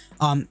midfielders.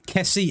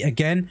 Kessie,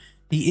 again,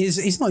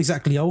 he's not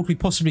exactly old. We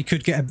possibly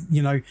could get a,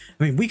 you know,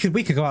 I mean, we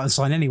could go out and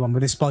sign anyone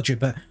with this budget,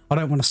 but I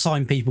don't want to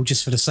sign people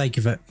just for the sake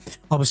of it.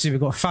 Obviously, we've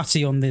got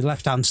Fati on the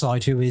left-hand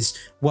side, who is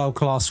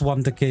world-class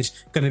wonder kid,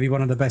 going to be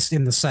one of the best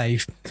in the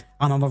save.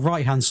 And on the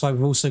right-hand side,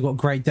 we've also got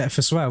great depth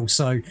as well.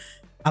 So, and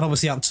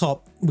obviously up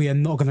top, we are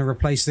not going to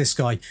replace this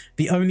guy.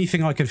 The only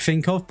thing I can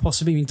think of,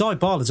 possibly, I mean,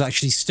 Dybala's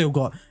actually still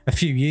got a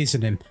few years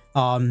in him.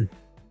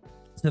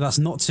 So that's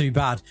not too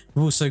bad.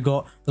 We've also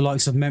got the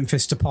likes of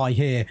Memphis Depay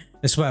here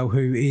as well,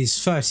 who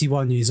is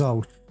 31 years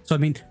old. So, I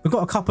mean, we've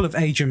got a couple of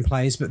aging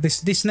players, but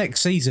this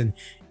next season,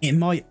 it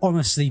might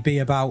honestly be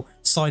about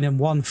signing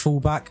one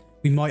fullback.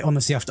 We might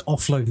honestly have to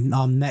offload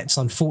Nets.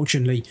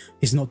 Unfortunately,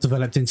 he's not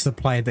developed into the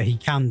player that he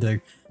can do.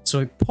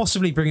 So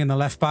possibly bring in the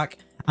left back,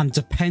 and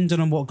depending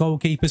on what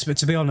goalkeepers, but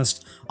to be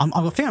honest, I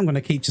think I'm going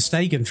to keep ter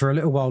Stegen for a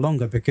little while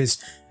longer,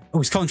 because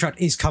his contract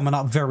is coming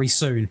up very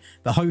soon,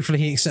 but hopefully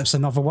he accepts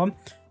another one.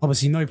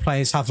 Obviously, no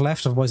players have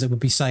left, otherwise it would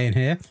be saying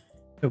here.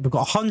 But we've got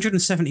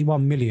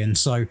 171 million,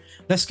 so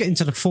let's get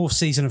into the fourth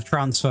season of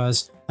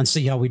transfers and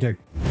see how we do.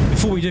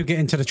 Before we do get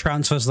into the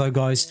transfers though,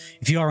 guys,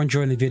 if you are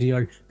enjoying the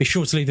video, be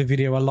sure to leave the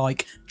video a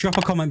like, drop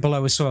a comment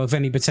below as well of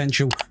any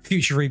potential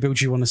future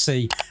rebuilds you want to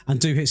see, and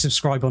do hit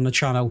subscribe on the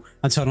channel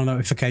and turn on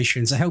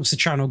notifications. It helps the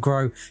channel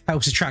grow,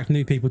 helps attract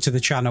new people to the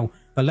channel.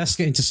 But let's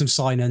get into some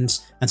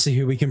sign-ins and see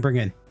who we can bring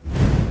in.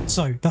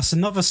 So that's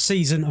another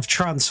season of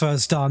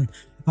transfers done,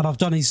 and I've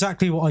done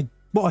exactly what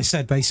I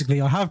said.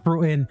 Basically, I have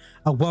brought in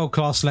a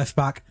world-class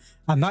left-back,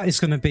 and that is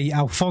going to be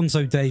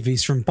Alphonso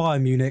Davies from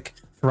Bayern Munich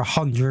for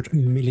 100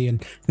 million.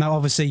 Now,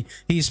 obviously,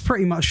 he's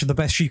pretty much the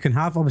best you can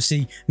have.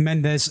 Obviously,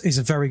 Mendes is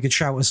a very good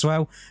shout as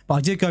well, but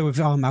I did go with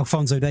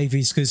Alphonso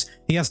Davies because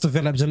he has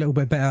developed a little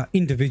bit better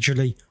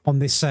individually on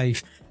this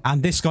save,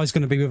 and this guy's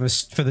going to be with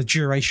us for the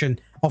duration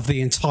of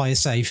the entire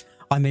save.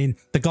 I mean,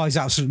 the guy's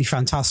absolutely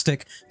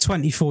fantastic.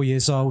 24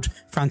 years old,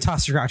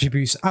 fantastic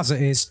attributes as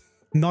it is.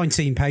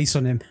 19 pace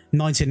on him,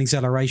 19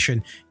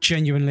 acceleration.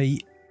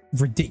 Genuinely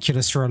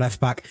ridiculous for a left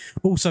back.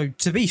 Also,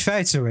 to be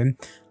fair to him,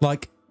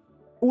 like,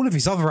 all of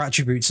his other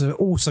attributes are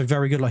also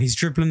very good. Like, his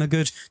dribbling are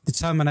good,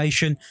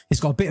 determination.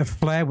 He's got a bit of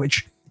flair,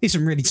 which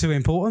isn't really too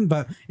important,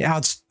 but it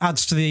adds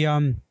to the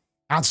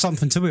adds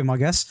something to him, I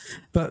guess.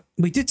 But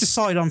we did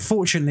decide,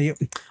 unfortunately,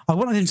 I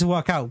wanted him to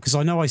work out, because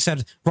I know I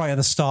said right at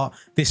the start,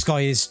 this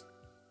guy is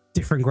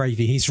different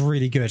gravy. He's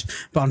really good.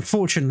 But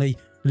unfortunately,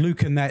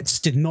 Luca Nets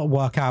did not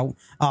work out.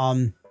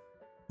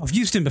 I've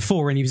used him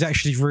before and he was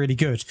actually really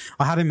good.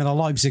 I had him in a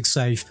Leipzig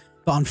save,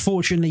 but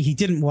unfortunately he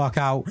didn't work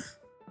out.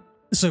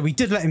 So we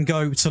did let him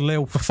go to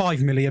Lille for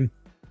 5 million.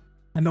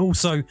 And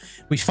also,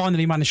 we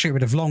finally managed to get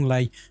rid of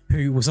Longley,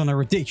 who was on a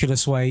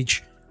ridiculous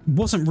wage.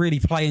 Wasn't really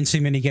playing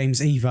too many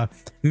games either.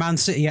 Man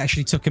City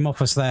actually took him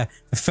off us there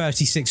for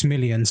 36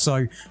 million.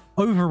 So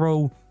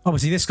overall,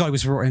 obviously this guy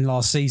was brought in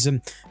last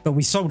season, but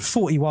we sold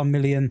 41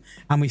 million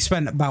and we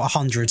spent about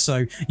 100.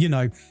 So, you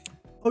know,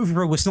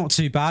 overall it's not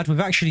too bad. We've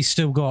actually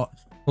still got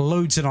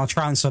loads in our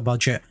transfer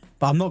budget,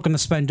 but I'm not going to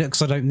spend it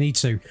because I don't need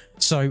to.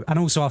 So, and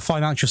also our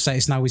financial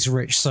status now is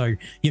rich. So,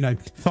 you know,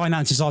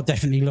 finances are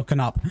definitely looking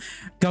up.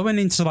 Going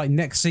into like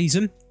next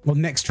season or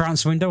next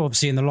transfer window,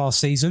 obviously in the last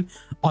season,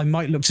 I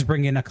might look to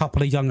bring in a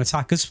couple of young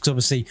attackers, because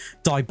obviously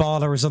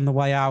Dybala is on the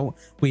way out.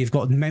 We've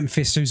got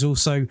Memphis, who's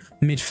also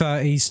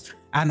mid-30s.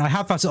 And I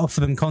have had to offer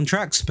them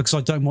contracts because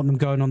I don't want them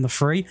going on the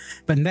free.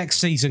 But next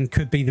season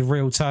could be the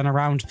real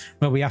turnaround,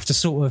 where we have to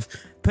sort of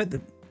put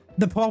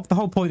the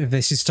whole point of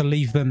this is to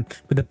leave them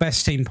with the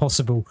best team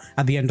possible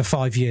at the end of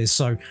 5 years.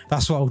 So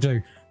that's what I'll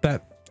do.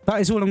 But that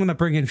is all I'm going to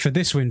bring in for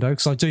this window,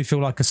 because I do feel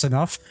like it's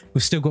enough.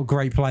 We've still got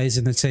great players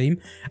in the team.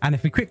 And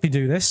if we quickly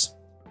do this,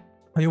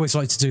 I always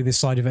like to do this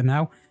side of it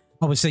now.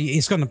 Obviously,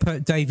 it's going to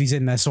put Davies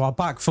in there. So our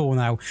back four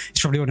now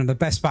is probably one of the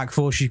best back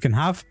fours you can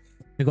have.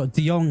 We've got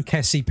De Jong,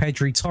 Kessie,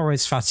 Pedri,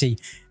 Torres, Fati,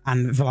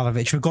 and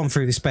Vlahovic. We've gone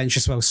through this bench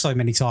as well so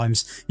many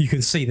times. You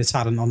can see the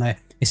talent on there.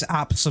 It's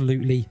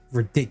absolutely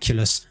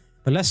ridiculous.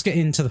 But let's get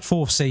into the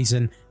fourth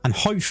season and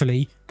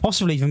hopefully,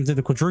 possibly even do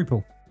the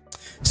quadruple.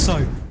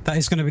 So that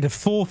is going to be the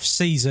 4th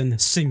season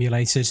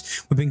simulated.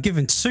 We've been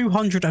given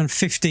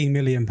 £215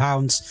 million,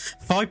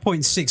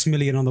 5.6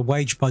 million on the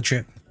wage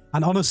budget.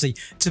 And honestly,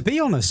 to be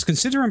honest,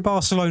 considering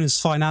Barcelona's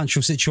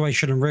financial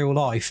situation in real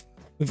life,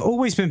 we've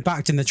always been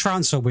backed in the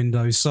transfer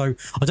window. So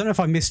I don't know if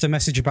I missed a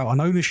message about an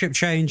ownership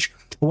change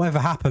or whatever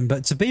happened,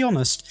 but to be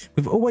honest,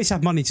 we've always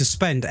had money to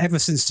spend ever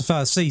since the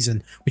first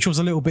season, which was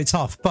a little bit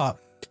tough. But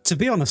to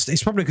be honest,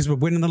 it's probably because we're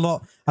winning a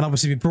lot, and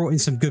obviously we brought in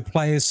some good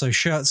players, so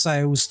shirt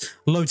sales,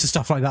 loads of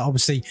stuff like that,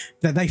 obviously,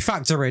 that they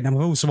factor in, and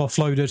we've also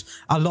offloaded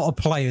a lot of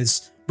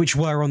players which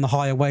were on the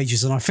higher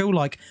wages. And I feel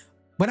like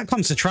when it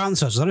comes to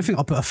transfers, I don't think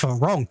I put a foot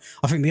wrong.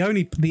 I think the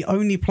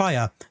only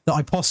player that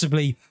I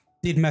possibly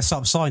did mess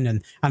up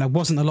signing, and it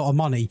wasn't a lot of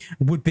money,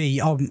 would be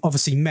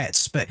obviously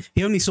Metz, but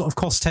he only sort of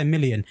cost 10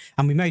 million,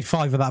 and we made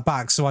 5 of that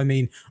back. So I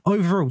mean,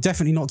 overall,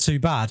 definitely not too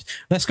bad.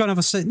 Let's go and have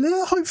a sit.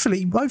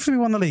 Hopefully we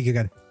won the league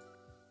again.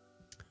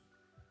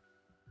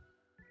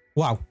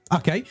 Wow.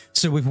 Okay,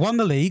 so we've won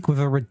the league with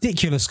a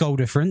ridiculous goal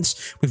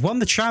difference. We've won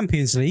the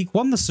Champions League,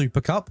 won the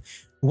Super Cup,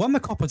 won the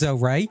Copa del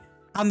Rey,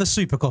 and the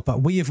Super Copa.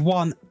 We have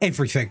won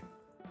everything.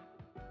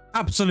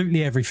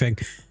 Absolutely everything.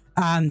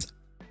 And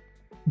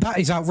that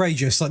is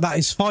outrageous. Like, that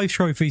is 5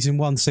 trophies in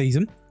one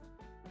season.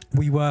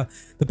 We were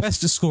the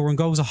best at scoring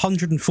goals,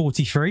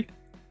 143.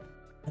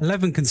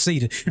 11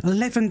 conceded.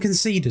 11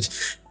 conceded.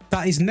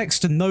 That is next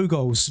to no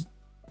goals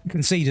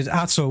conceded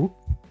at all.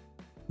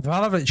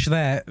 Vlahovic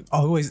there,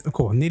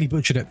 I nearly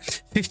butchered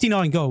it.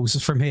 59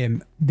 goals from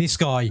him. This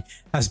guy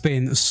has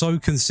been so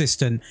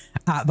consistent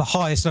at the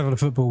highest level of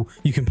football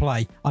you can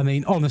play. I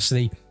mean,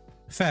 honestly,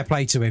 fair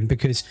play to him,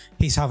 because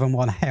he's having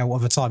one hell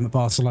of a time at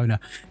Barcelona.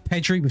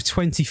 Pedri with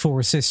 24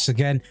 assists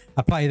again,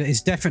 a player that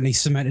is definitely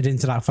cemented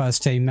into that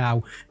first team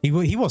now. He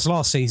was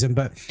last season,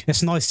 but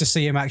it's nice to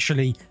see him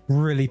actually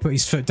really put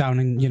his foot down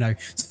and, you know,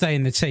 stay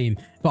in the team.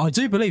 But I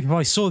do believe, if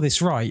I saw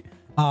this right,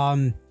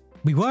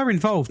 we were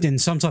involved in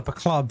some type of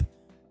club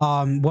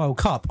World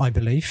Cup, I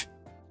believe.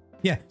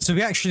 Yeah, so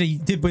we actually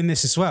did win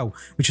this as well,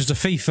 which was the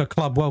FIFA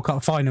Club World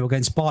Cup final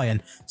against Bayern.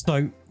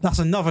 So that's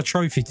another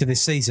trophy to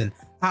this season.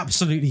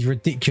 Absolutely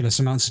ridiculous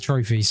amounts of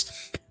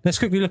trophies. Let's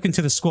quickly look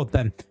into the squad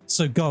then.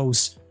 So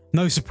goals,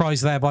 no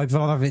surprise there by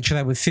Vlahovic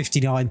there with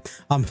 59.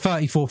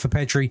 34 for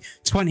Pedri,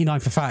 29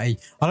 for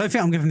Fati. I don't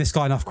think I'm giving this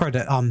guy enough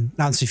credit,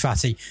 Ansu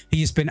Fati. He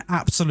has been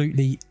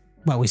absolutely...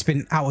 well, he's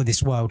been out of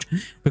this world.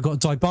 We've got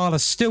Dybala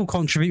still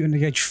contributing at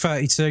the age of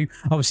 32.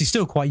 Obviously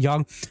still quite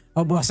young.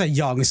 Well, I say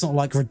young, it's not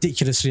like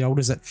ridiculously old,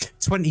 is it?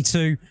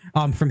 22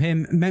 from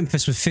him.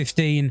 Memphis with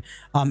 15.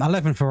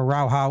 11 for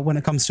Araujo. When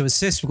it comes to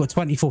assists, we've got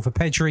 24 for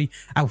Pedri.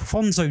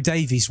 Alphonso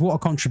Davies, what a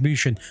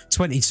contribution.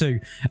 22.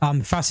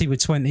 Fati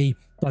with 20.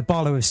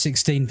 Dybala with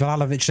 16.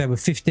 Vlahovic there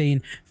with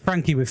 15.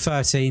 Frankie with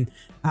 13.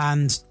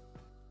 And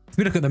if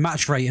we look at the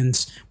match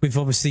ratings, we've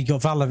obviously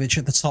got Vlahovic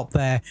at the top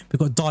there. We've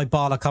got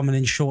Dybala coming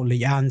in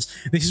shortly. And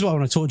this is what I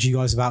want to talk to you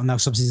guys about now.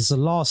 So obviously, it's the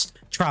last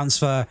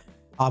transfer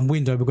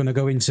window we're going to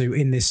go into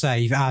in this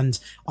save. And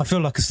I feel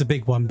like it's the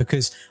big one,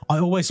 because I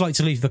always like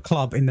to leave the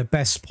club in the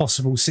best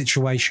possible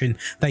situation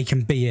they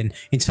can be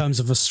in terms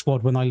of a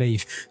squad when I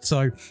leave.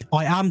 So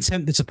I am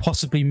tempted to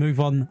possibly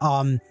move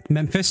on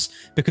Memphis,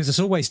 because it's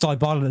always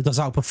Dybala that does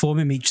outperform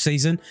him each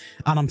season.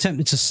 And I'm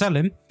tempted to sell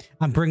him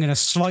and bring in a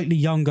slightly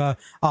younger,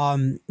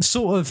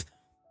 sort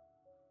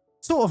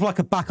of like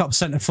a backup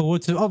centre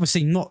forward, to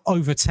obviously not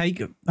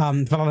overtake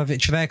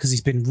Vlahovic there, because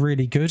he's been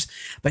really good,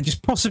 but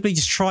just possibly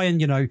just try and,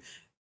 you know,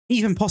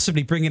 even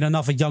possibly bring in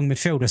another young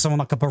midfielder, someone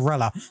like a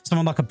Barella,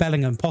 someone like a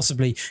Bellingham,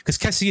 possibly, because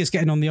Kessie is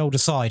getting on the older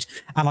side.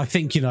 And I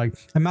think, you know,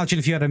 imagine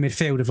if you had a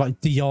midfield of like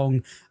De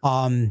Jong,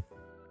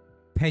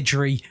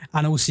 Pedri,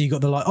 and also you got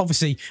the, like,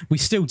 obviously we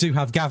still do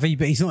have Gavi,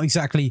 but he's not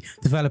exactly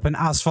developing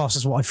as fast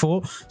as what I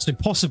thought. So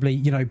possibly,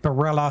 you know,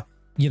 Barella,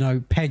 you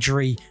know,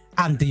 Pedri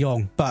and De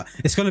Jong. But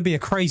it's going to be a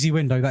crazy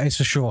window, that is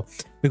for sure.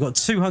 We've got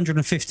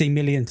 250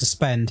 million to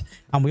spend,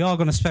 and we are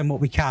going to spend what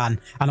we can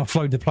and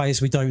offload the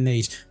players we don't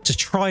need to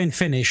try and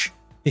finish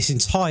this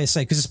entire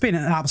set, because it's been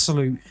an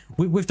absolute...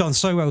 We've done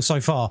so well so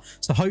far.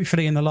 So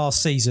hopefully in the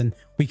last season,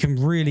 we can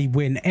really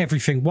win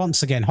everything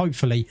once again,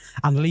 hopefully,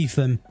 and leave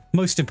them,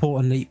 most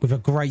importantly, with a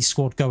great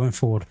squad going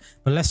forward.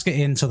 But let's get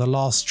into the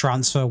last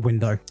transfer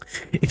window.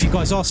 If you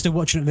guys are still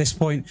watching at this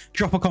point,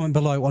 drop a comment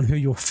below on who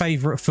your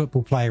favourite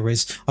football player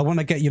is. I want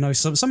to get, you know,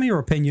 some of your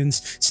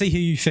opinions, see who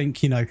you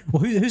think, you know,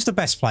 well, who's the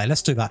best player?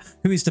 Let's do that.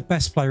 Who is the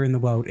best player in the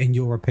world in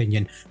your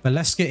opinion? But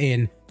let's get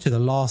in to the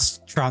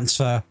last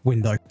transfer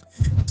window.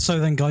 So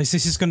then, guys,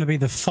 this is going to be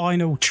the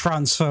final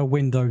transfer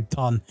window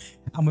done,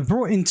 and we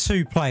brought in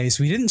 2 players.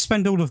 We didn't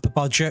spend all of the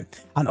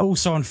budget, and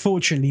also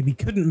unfortunately we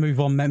couldn't move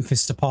on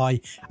Memphis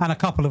Depay and a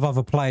couple of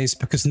other players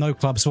because no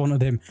clubs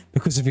wanted him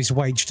because of his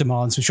wage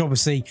demands, which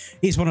obviously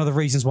is one of the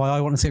reasons why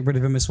I want to get rid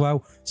of him as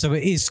well. So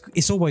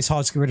it's always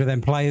hard to get rid of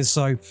them players.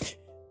 So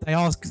They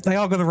are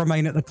going to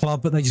remain at the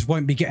club, but they just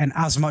won't be getting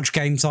as much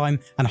game time.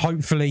 And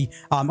hopefully,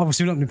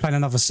 obviously we're not going to be playing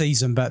another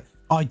season, but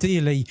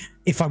ideally,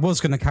 if I was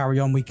going to carry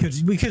on, we could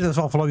have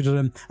offloaded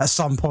them at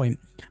some point.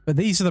 But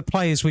these are the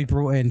players we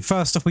brought in.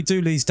 First off, we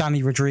do lose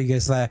Danny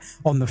Rodriguez there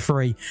on the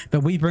free,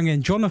 but we bring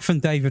in Jonathan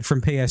David from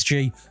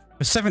PSG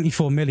for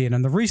 74 million.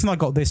 And the reason I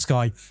got this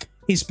guy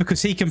is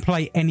because he can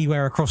play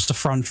anywhere across the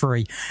front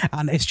three,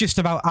 and it's just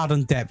about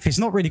adding depth. He's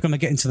not really going to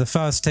get into the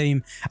first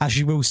team, as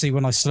you will see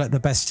when I select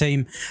the best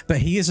team, but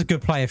he is a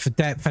good player for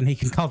depth, and he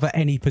can cover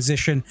any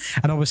position.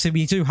 And obviously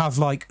we do have,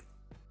 like,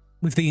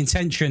 with the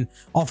intention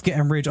of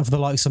getting rid of the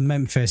likes of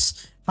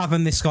Memphis,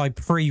 having this guy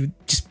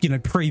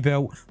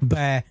pre-built,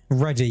 bare,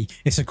 ready,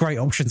 it's a great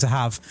option to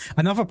have.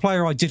 Another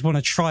player I did want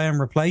to try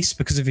and replace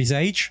because of his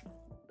age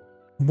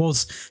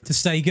was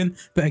JoshDaly,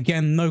 but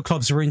again, no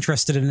clubs were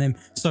interested in him,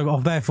 so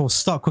I've therefore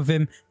stuck with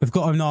him. We've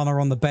got Onana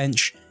on the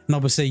bench, and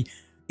obviously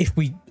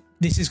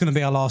this is going to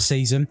be our last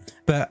season,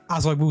 but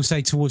as I will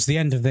say towards the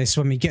end of this,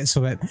 when we get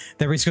to it,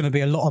 there is going to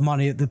be a lot of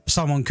money that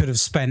someone could have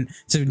spent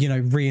to,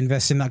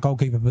 reinvest in that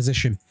goalkeeper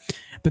position.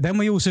 But then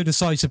we also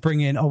decide to bring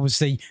in,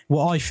 obviously,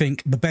 what I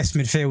think the best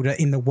midfielder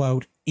in the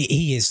world.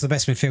 He is the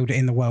best midfielder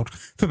in the world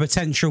for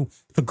potential,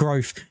 for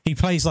growth. He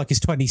plays like he's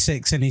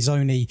 26 and he's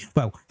only,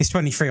 well, he's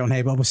 23 on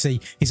here, but obviously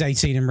he's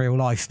 18 in real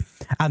life.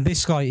 And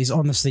this guy is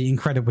honestly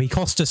incredible. He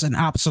cost us an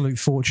absolute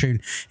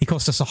fortune. He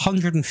cost us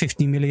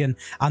 150 million,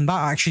 and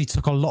that actually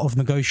took a lot of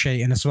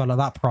negotiating as well at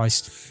that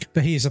price.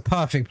 But he is a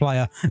perfect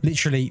player,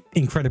 literally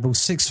incredible.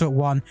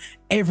 6'1".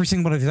 Every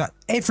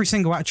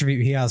single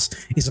attribute he has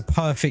is a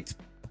perfect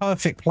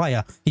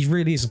player. He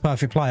really is a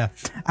perfect player,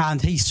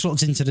 and he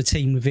slots into the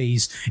team with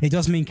ease. It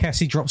does mean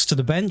Kessie drops to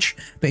the bench,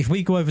 but if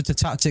we go over to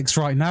tactics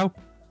right now,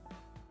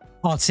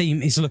 our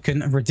team is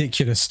looking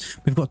ridiculous.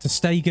 We've got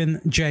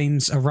JoshDaly,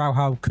 James,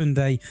 Araujo,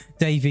 Koundé,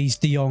 Davies,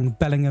 De Jong,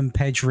 Bellingham,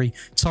 Pedri,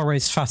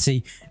 Torres,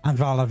 Fati, and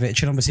Vlahovic.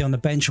 And obviously on the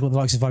bench, we've got the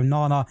likes of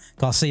Onana,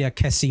 Garcia,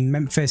 Kessie,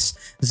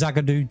 Memphis,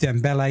 Zagadou,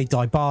 Dembele,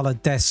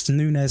 Dybala, Dest,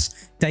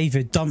 Nunes,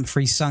 David,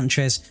 Dumfries,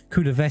 Sanchez,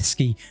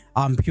 Kulusevski,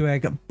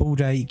 Puig,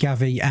 Balde,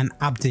 Gavi, and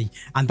Abdi.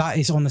 And that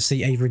is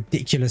honestly a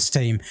ridiculous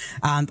team.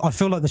 And I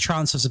feel like the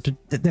transfers,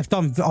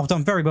 I've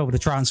done very well with the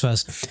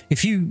transfers.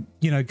 If you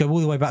go all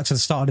the way back to the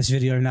start of this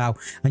video now,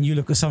 and you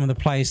look at some of the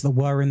players that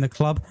were in the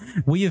club,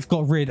 we have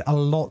got rid a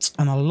lot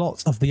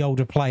of the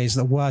older players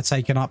that were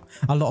taking up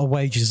a lot of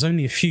wages. There's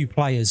only a few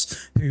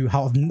players who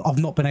I've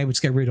not been able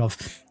to get rid of,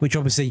 which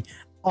obviously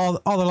are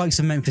the likes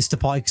of Memphis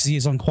Depay, because he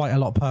is on quite a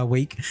lot per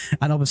week.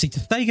 And obviously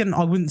JoshDaly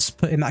I wouldn't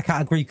put in that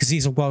category because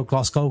he's a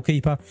world-class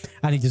goalkeeper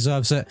and he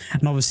deserves it.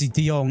 And obviously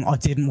De Jong I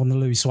didn't want to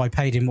lose, so I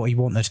paid him what he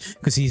wanted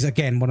because he's,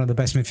 again, one of the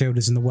best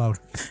midfielders in the world.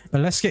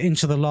 But let's get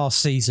into the last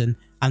season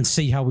and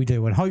see how we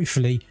do, and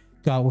hopefully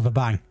go out with a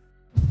bang.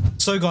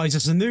 So guys,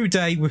 it's a new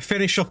day. We've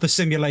finished off the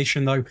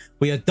simulation though.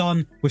 We are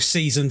done with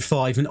season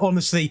 5, and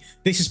honestly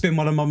this has been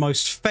one of my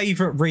most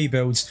favourite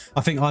rebuilds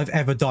I think I've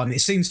ever done.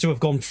 It seems to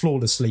have gone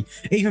flawlessly,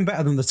 even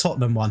better than the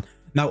Tottenham one.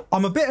 Now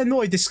I'm a bit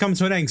annoyed this has come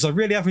to an end because I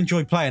really have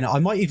enjoyed playing it. I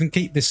might even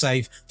keep this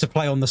save to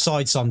play on the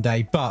side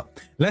someday,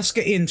 but let's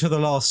get into the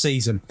last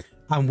season.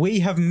 And we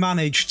have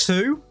managed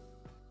to...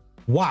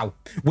 wow,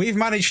 we've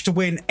managed to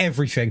win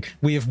everything.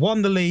 We have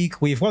won the league,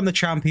 we have won the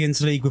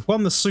Champions League, we've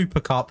won the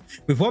Super Cup,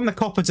 we've won the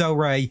Copa del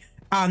Rey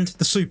and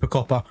the Super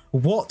Coppa.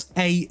 What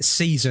a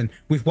season.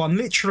 We've won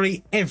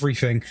literally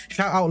everything.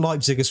 Shout out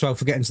Leipzig as well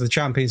for getting to the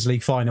Champions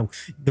League final.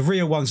 The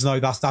real ones know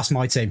that's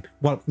my team.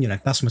 Well,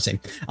 that's my team.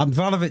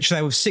 Vlahovic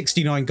there with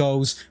 69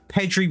 goals,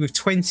 Pedri with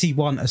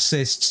 21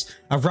 assists,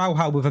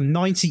 Araujo with a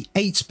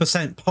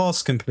 98%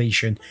 pass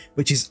completion,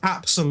 which is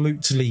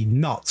absolutely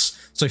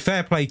nuts. So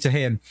fair play to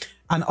him.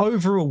 And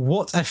overall,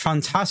 what a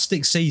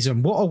fantastic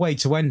season. What a way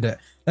to end it.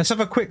 Let's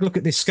have a quick look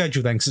at this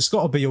schedule then, because it's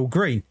got to be all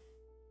green.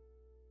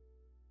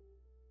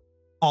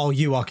 Oh,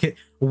 you are kidding.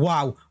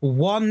 Wow.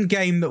 One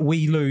game that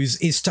we lose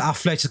is to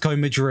Atletico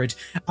Madrid,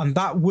 and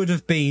that would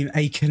have been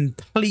a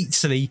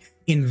completely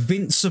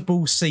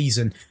invincible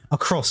season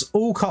across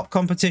all cup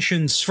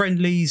competitions,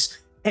 friendlies,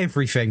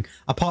 everything,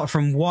 apart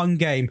from one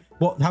game.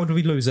 How did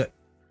we lose it?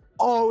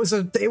 Oh,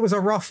 it was a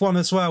rough one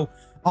as well.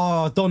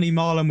 Oh, Donny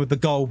Marlon with the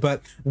goal,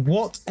 but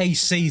what a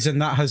season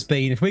that has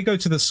been. If we go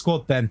to the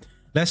squad then,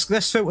 let's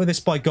filter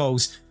this by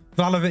goals.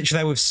 Vlahovic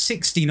there with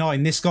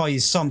 69. This guy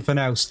is something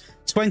else.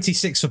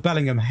 26 for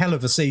Bellingham. Hell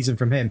of a season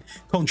from him.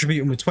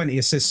 Contributing with 20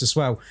 assists as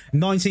well.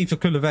 19 for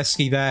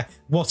Kulusevski there.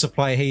 What a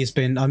player he has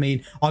been. I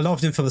mean, I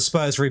loved him for the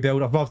Spurs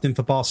rebuild. I've loved him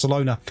for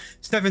Barcelona.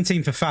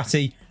 17 for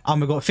Fati.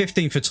 And we've got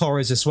 15 for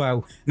Torres as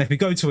well. And if we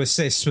go to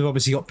assists, we've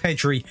obviously got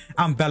Pedri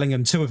and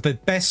Bellingham, two of the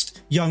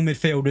best young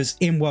midfielders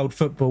in world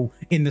football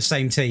in the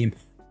same team.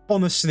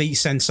 Honestly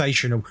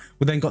sensational.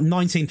 We've then got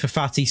 19 for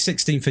Fati,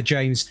 16 for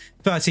James,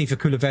 13 for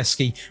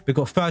Kulusevski. We've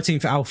got 13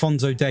 for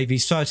Alphonso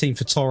Davies, 13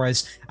 for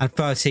Torres, and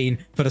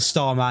 13 for the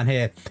star man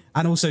here.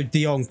 And also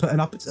De Jong putting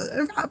up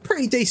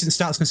pretty decent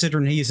stats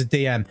considering he is a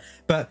DM.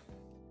 But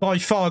by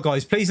far,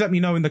 guys, please let me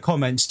know in the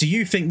comments, do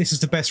you think this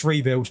is the best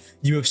rebuild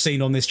you have seen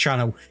on this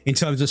channel in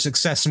terms of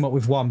success and what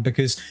we've won?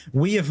 Because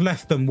we have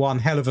left them one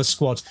hell of a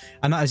squad,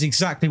 and that is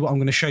exactly what I'm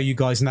going to show you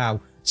guys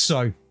now.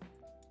 So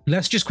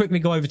let's just quickly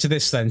go over to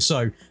this then.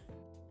 So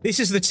this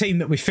is the team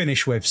that we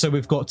finish with. So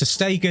we've got ter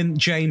Stegen,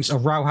 James,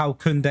 Araujo,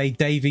 Koundé,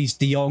 Davies,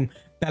 De Jong,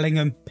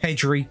 Bellingham,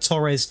 Pedri,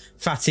 Torres,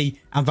 Fati,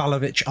 and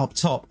Vlahovic up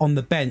top. On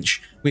the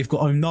bench, we've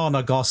got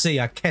Onana,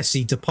 Garcia,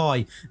 Kessie,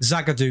 Depay,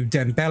 Zagadou,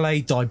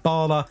 Dembele,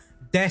 Dybala,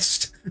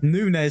 Dest,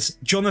 Nunes,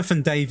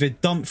 Jonathan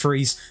David,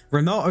 Dumfries,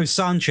 Renato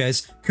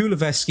Sanchez,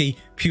 Kuleveski,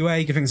 Puig,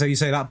 I think that's how you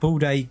say that,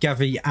 Balde,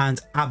 Gavi,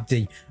 and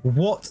Abdi.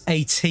 What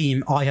a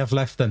team I have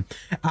left them.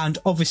 And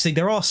obviously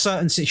there are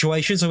certain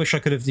situations I wish I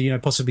could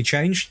have, possibly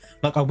changed.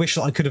 Like I wish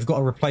that I could have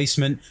got a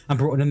replacement and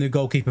brought in a new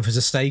goalkeeper for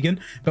ter Stegen.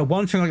 But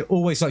one thing I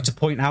always like to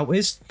point out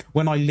is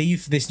when I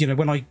leave this,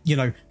 when I,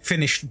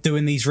 finish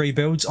doing these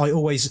rebuilds, I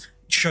always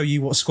show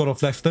you what squad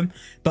I've left them.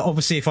 But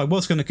obviously if I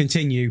was going to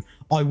continue,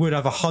 I would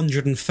have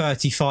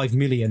 135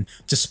 million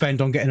to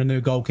spend on getting a new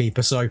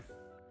goalkeeper. So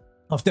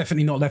I've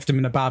definitely not left them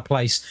in a bad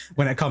place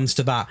when it comes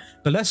to that.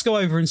 But let's go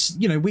over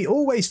and, we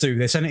always do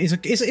this, and it's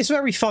a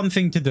very fun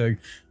thing to do.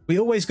 We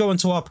always go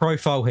into our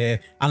profile here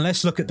and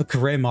let's look at the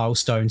career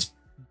milestones.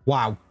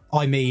 Wow,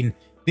 I mean,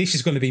 this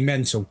is going to be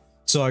mental.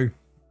 So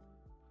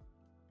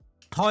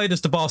hired as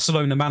the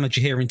Barcelona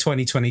manager here in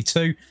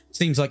 2022,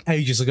 seems like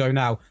ages ago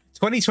now.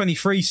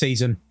 2023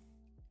 season,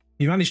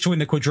 we managed to win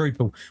the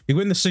quadruple. We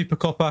win the Super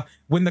Copa,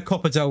 win the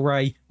Copa del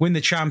Rey, win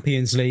the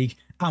Champions League,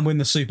 and win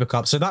the Super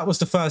Cup. So that was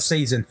the first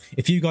season.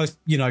 If you guys,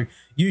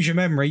 use your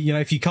memory,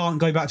 if you can't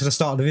go back to the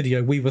start of the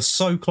video, we were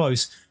so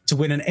close to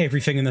winning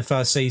everything in the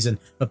first season,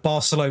 but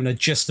Barcelona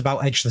just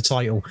about edged the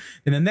title.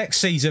 In the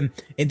next season,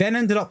 it then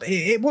ended up,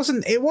 it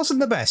wasn't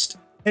the best.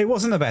 It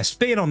wasn't the best,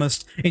 being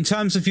honest, in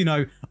terms of,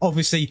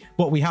 obviously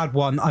what we had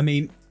won. I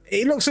mean,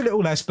 it looks a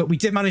little less, but we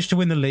did manage to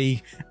win the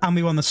league and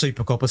we won the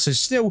Super Copa. So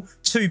still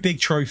two big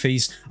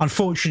trophies,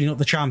 unfortunately not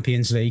the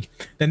Champions League.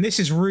 Then this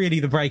is really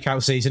the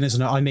breakout season,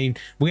 isn't it? I mean,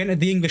 we entered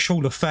the English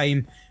Hall of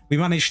Fame. We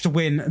managed to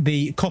win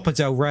the Copa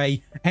del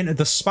Rey, entered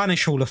the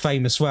Spanish Hall of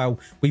Fame as well.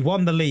 We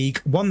won the league,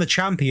 won the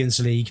Champions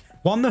League,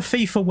 won the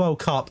FIFA World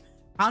Cup,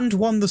 and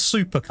won the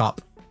Super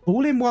Cup.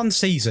 All in one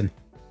season.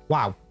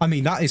 Wow. I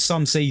mean, that is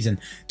some season.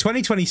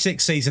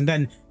 2026 season,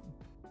 then,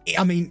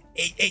 I mean,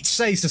 it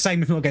stays the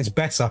same if not gets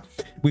better.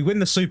 We win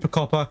the Super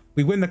Copa,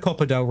 we win the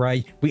Copa del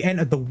Rey, we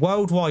entered the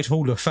Worldwide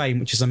Hall of Fame,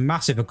 which is a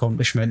massive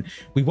accomplishment.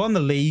 We won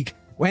the league,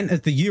 we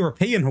entered the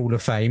European Hall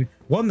of Fame,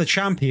 won the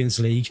Champions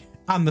League,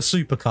 and the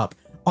Super Cup.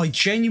 I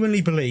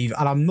genuinely believe,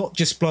 and I'm not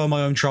just blowing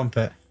my own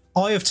trumpet,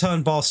 I have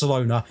turned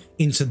Barcelona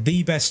into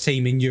the best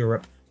team in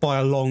Europe by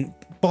a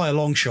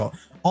long shot.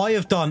 I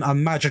have done a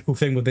magical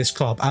thing with this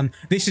club, and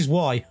this is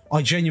why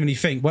I genuinely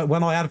think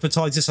when I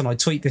advertise this and I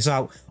tweet this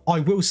out,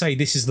 I will say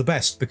this is the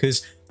best,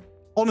 because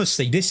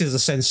honestly, this is a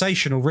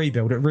sensational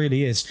rebuild. It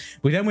really is.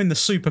 We then win the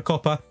Super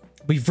Copa.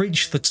 We've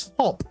reached the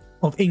top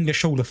of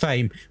English Hall of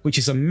Fame, which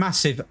is a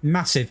massive,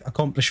 massive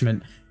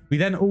accomplishment. We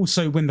then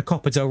also win the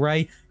Copa del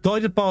Rey,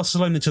 guided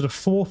Barcelona to the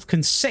 4th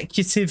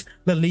consecutive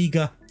La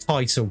Liga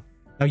title.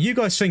 Now, you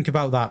guys think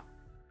about that.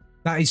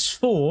 That is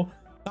 4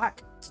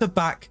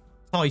 back-to-back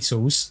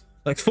titles.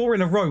 Like 4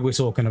 in a row we're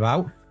talking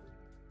about.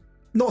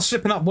 Not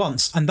slipping up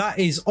once. And that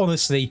is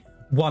honestly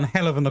one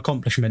hell of an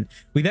accomplishment.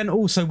 We then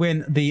also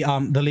win the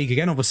league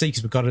again, obviously,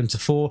 because we got into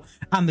 4,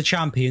 and the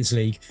Champions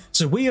League.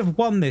 So we have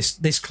won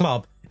this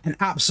club an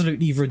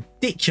absolutely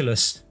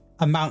ridiculous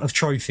amount of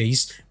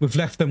trophies. We've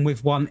left them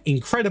with one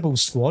incredible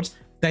squad.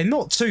 They're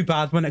not too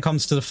bad when it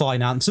comes to the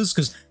finances,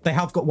 because they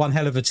have got one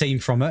hell of a team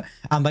from it,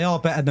 and they are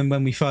better than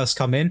when we first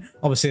come in.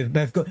 Obviously,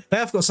 they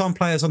have got some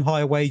players on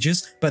higher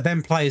wages, but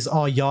them players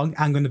are young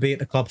and going to be at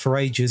the club for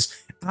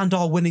ages, and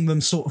are winning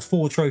them sort of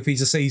 4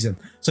 trophies a season.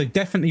 So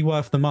definitely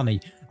worth the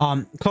money.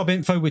 Club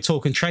info, we're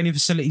talking training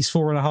facilities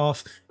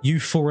 4.5,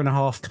 youth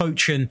 4.5,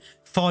 coaching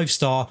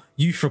 5-star,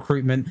 youth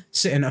recruitment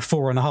sitting at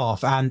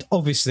 4.5, and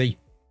obviously,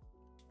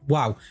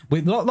 wow.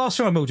 Last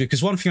thing I will do,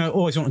 because one thing I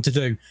always wanted to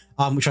do,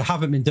 which I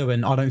haven't been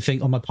doing, I don't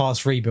think, on my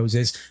past rebuilds,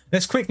 is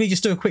let's quickly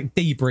just do a quick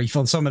debrief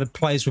on some of the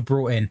players we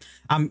brought in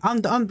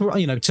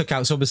and took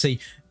out. So obviously,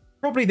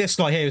 probably this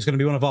guy here is going to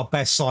be one of our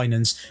best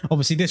signings.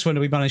 Obviously, this one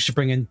we managed to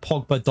bring in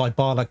Pogba,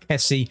 Dybala,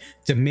 Kessie,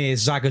 Demir,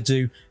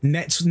 Zagadou.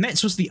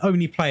 Nets was the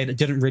only player that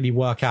didn't really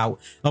work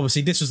out.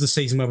 Obviously, this was the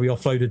season where we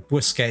offloaded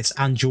Busquets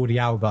and Jordi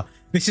Alba.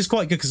 This is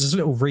quite good because there's a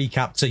little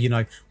recap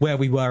to, where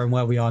we were and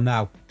where we are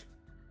now.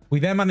 We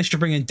then managed to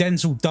bring in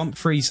Denzel,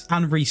 Dumfries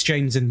and Reece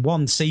James in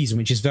one season,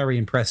 which is very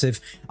impressive.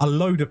 A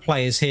load of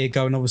players here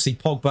going. Obviously,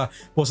 Pogba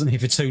wasn't here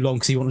for too long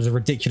because he wanted a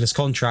ridiculous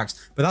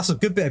contract. But that's a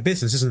good bit of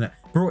business, isn't it?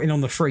 Brought in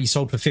on the free,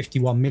 sold for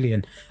 51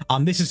 million.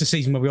 This is the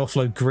season where we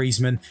offload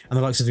Griezmann and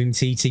the likes of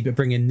Umtiti, but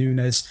bring in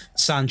Nunes,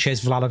 Sanchez,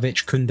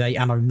 Vlahovic, Koundé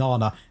and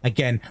Onana.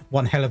 Again,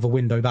 one hell of a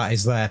window that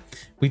is there.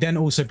 We then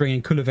also bring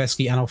in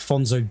Kuleveski and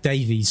Alphonso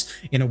Davies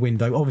in a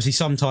window. Obviously,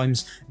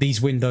 sometimes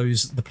these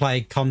windows, the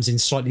player comes in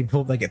slightly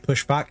before they get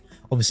pushed back.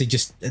 Obviously,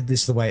 just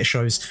this is the way it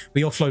shows.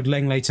 We offload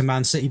Lenglet to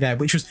Man City there,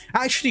 which was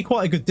actually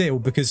quite a good deal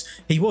because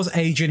he was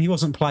aging, he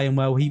wasn't playing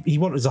well, he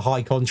wanted a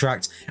high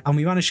contract, and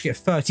we managed to get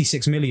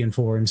 36 million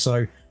for him.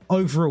 So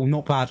overall,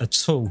 not bad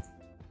at all.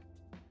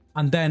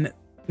 And then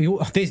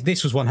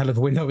this was one hell of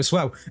a window as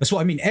well. That's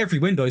what I mean. Every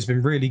window has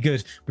been really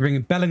good. We're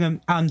bringing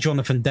Bellingham and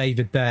Jonathan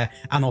David there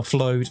and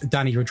offload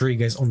Danny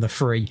Rodriguez on the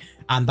free.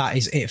 And that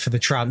is it for the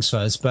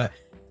transfers. But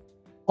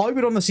I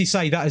would honestly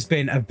say that has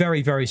been a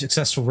very, very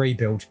successful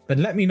rebuild. But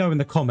let me know in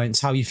the comments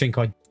how you think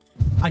I...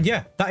 And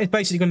yeah, that is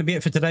basically going to be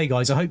it for today,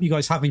 guys. I hope you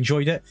guys have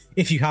enjoyed it.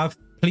 If you have,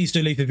 please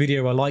do leave the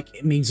video a like.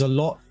 It means a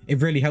lot.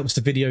 It really helps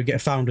the video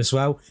get found as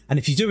well. And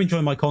if you do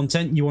enjoy my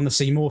content, you want to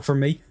see more from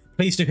me,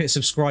 please do hit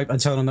subscribe and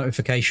turn on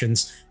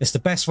notifications. It's the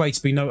best way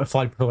to be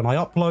notified when I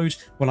upload,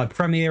 when I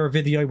premiere a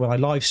video, when I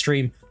live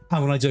stream,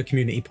 and when I do a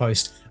community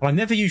post. And I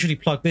never usually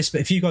plug this,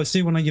 but if you guys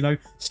do want to, you know,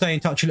 stay in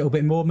touch a little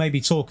bit more,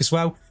 maybe talk as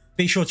well,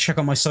 be sure to check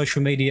out my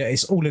social media.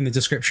 It's all in the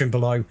description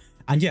below.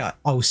 And yeah,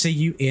 I will see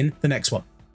you in the next one.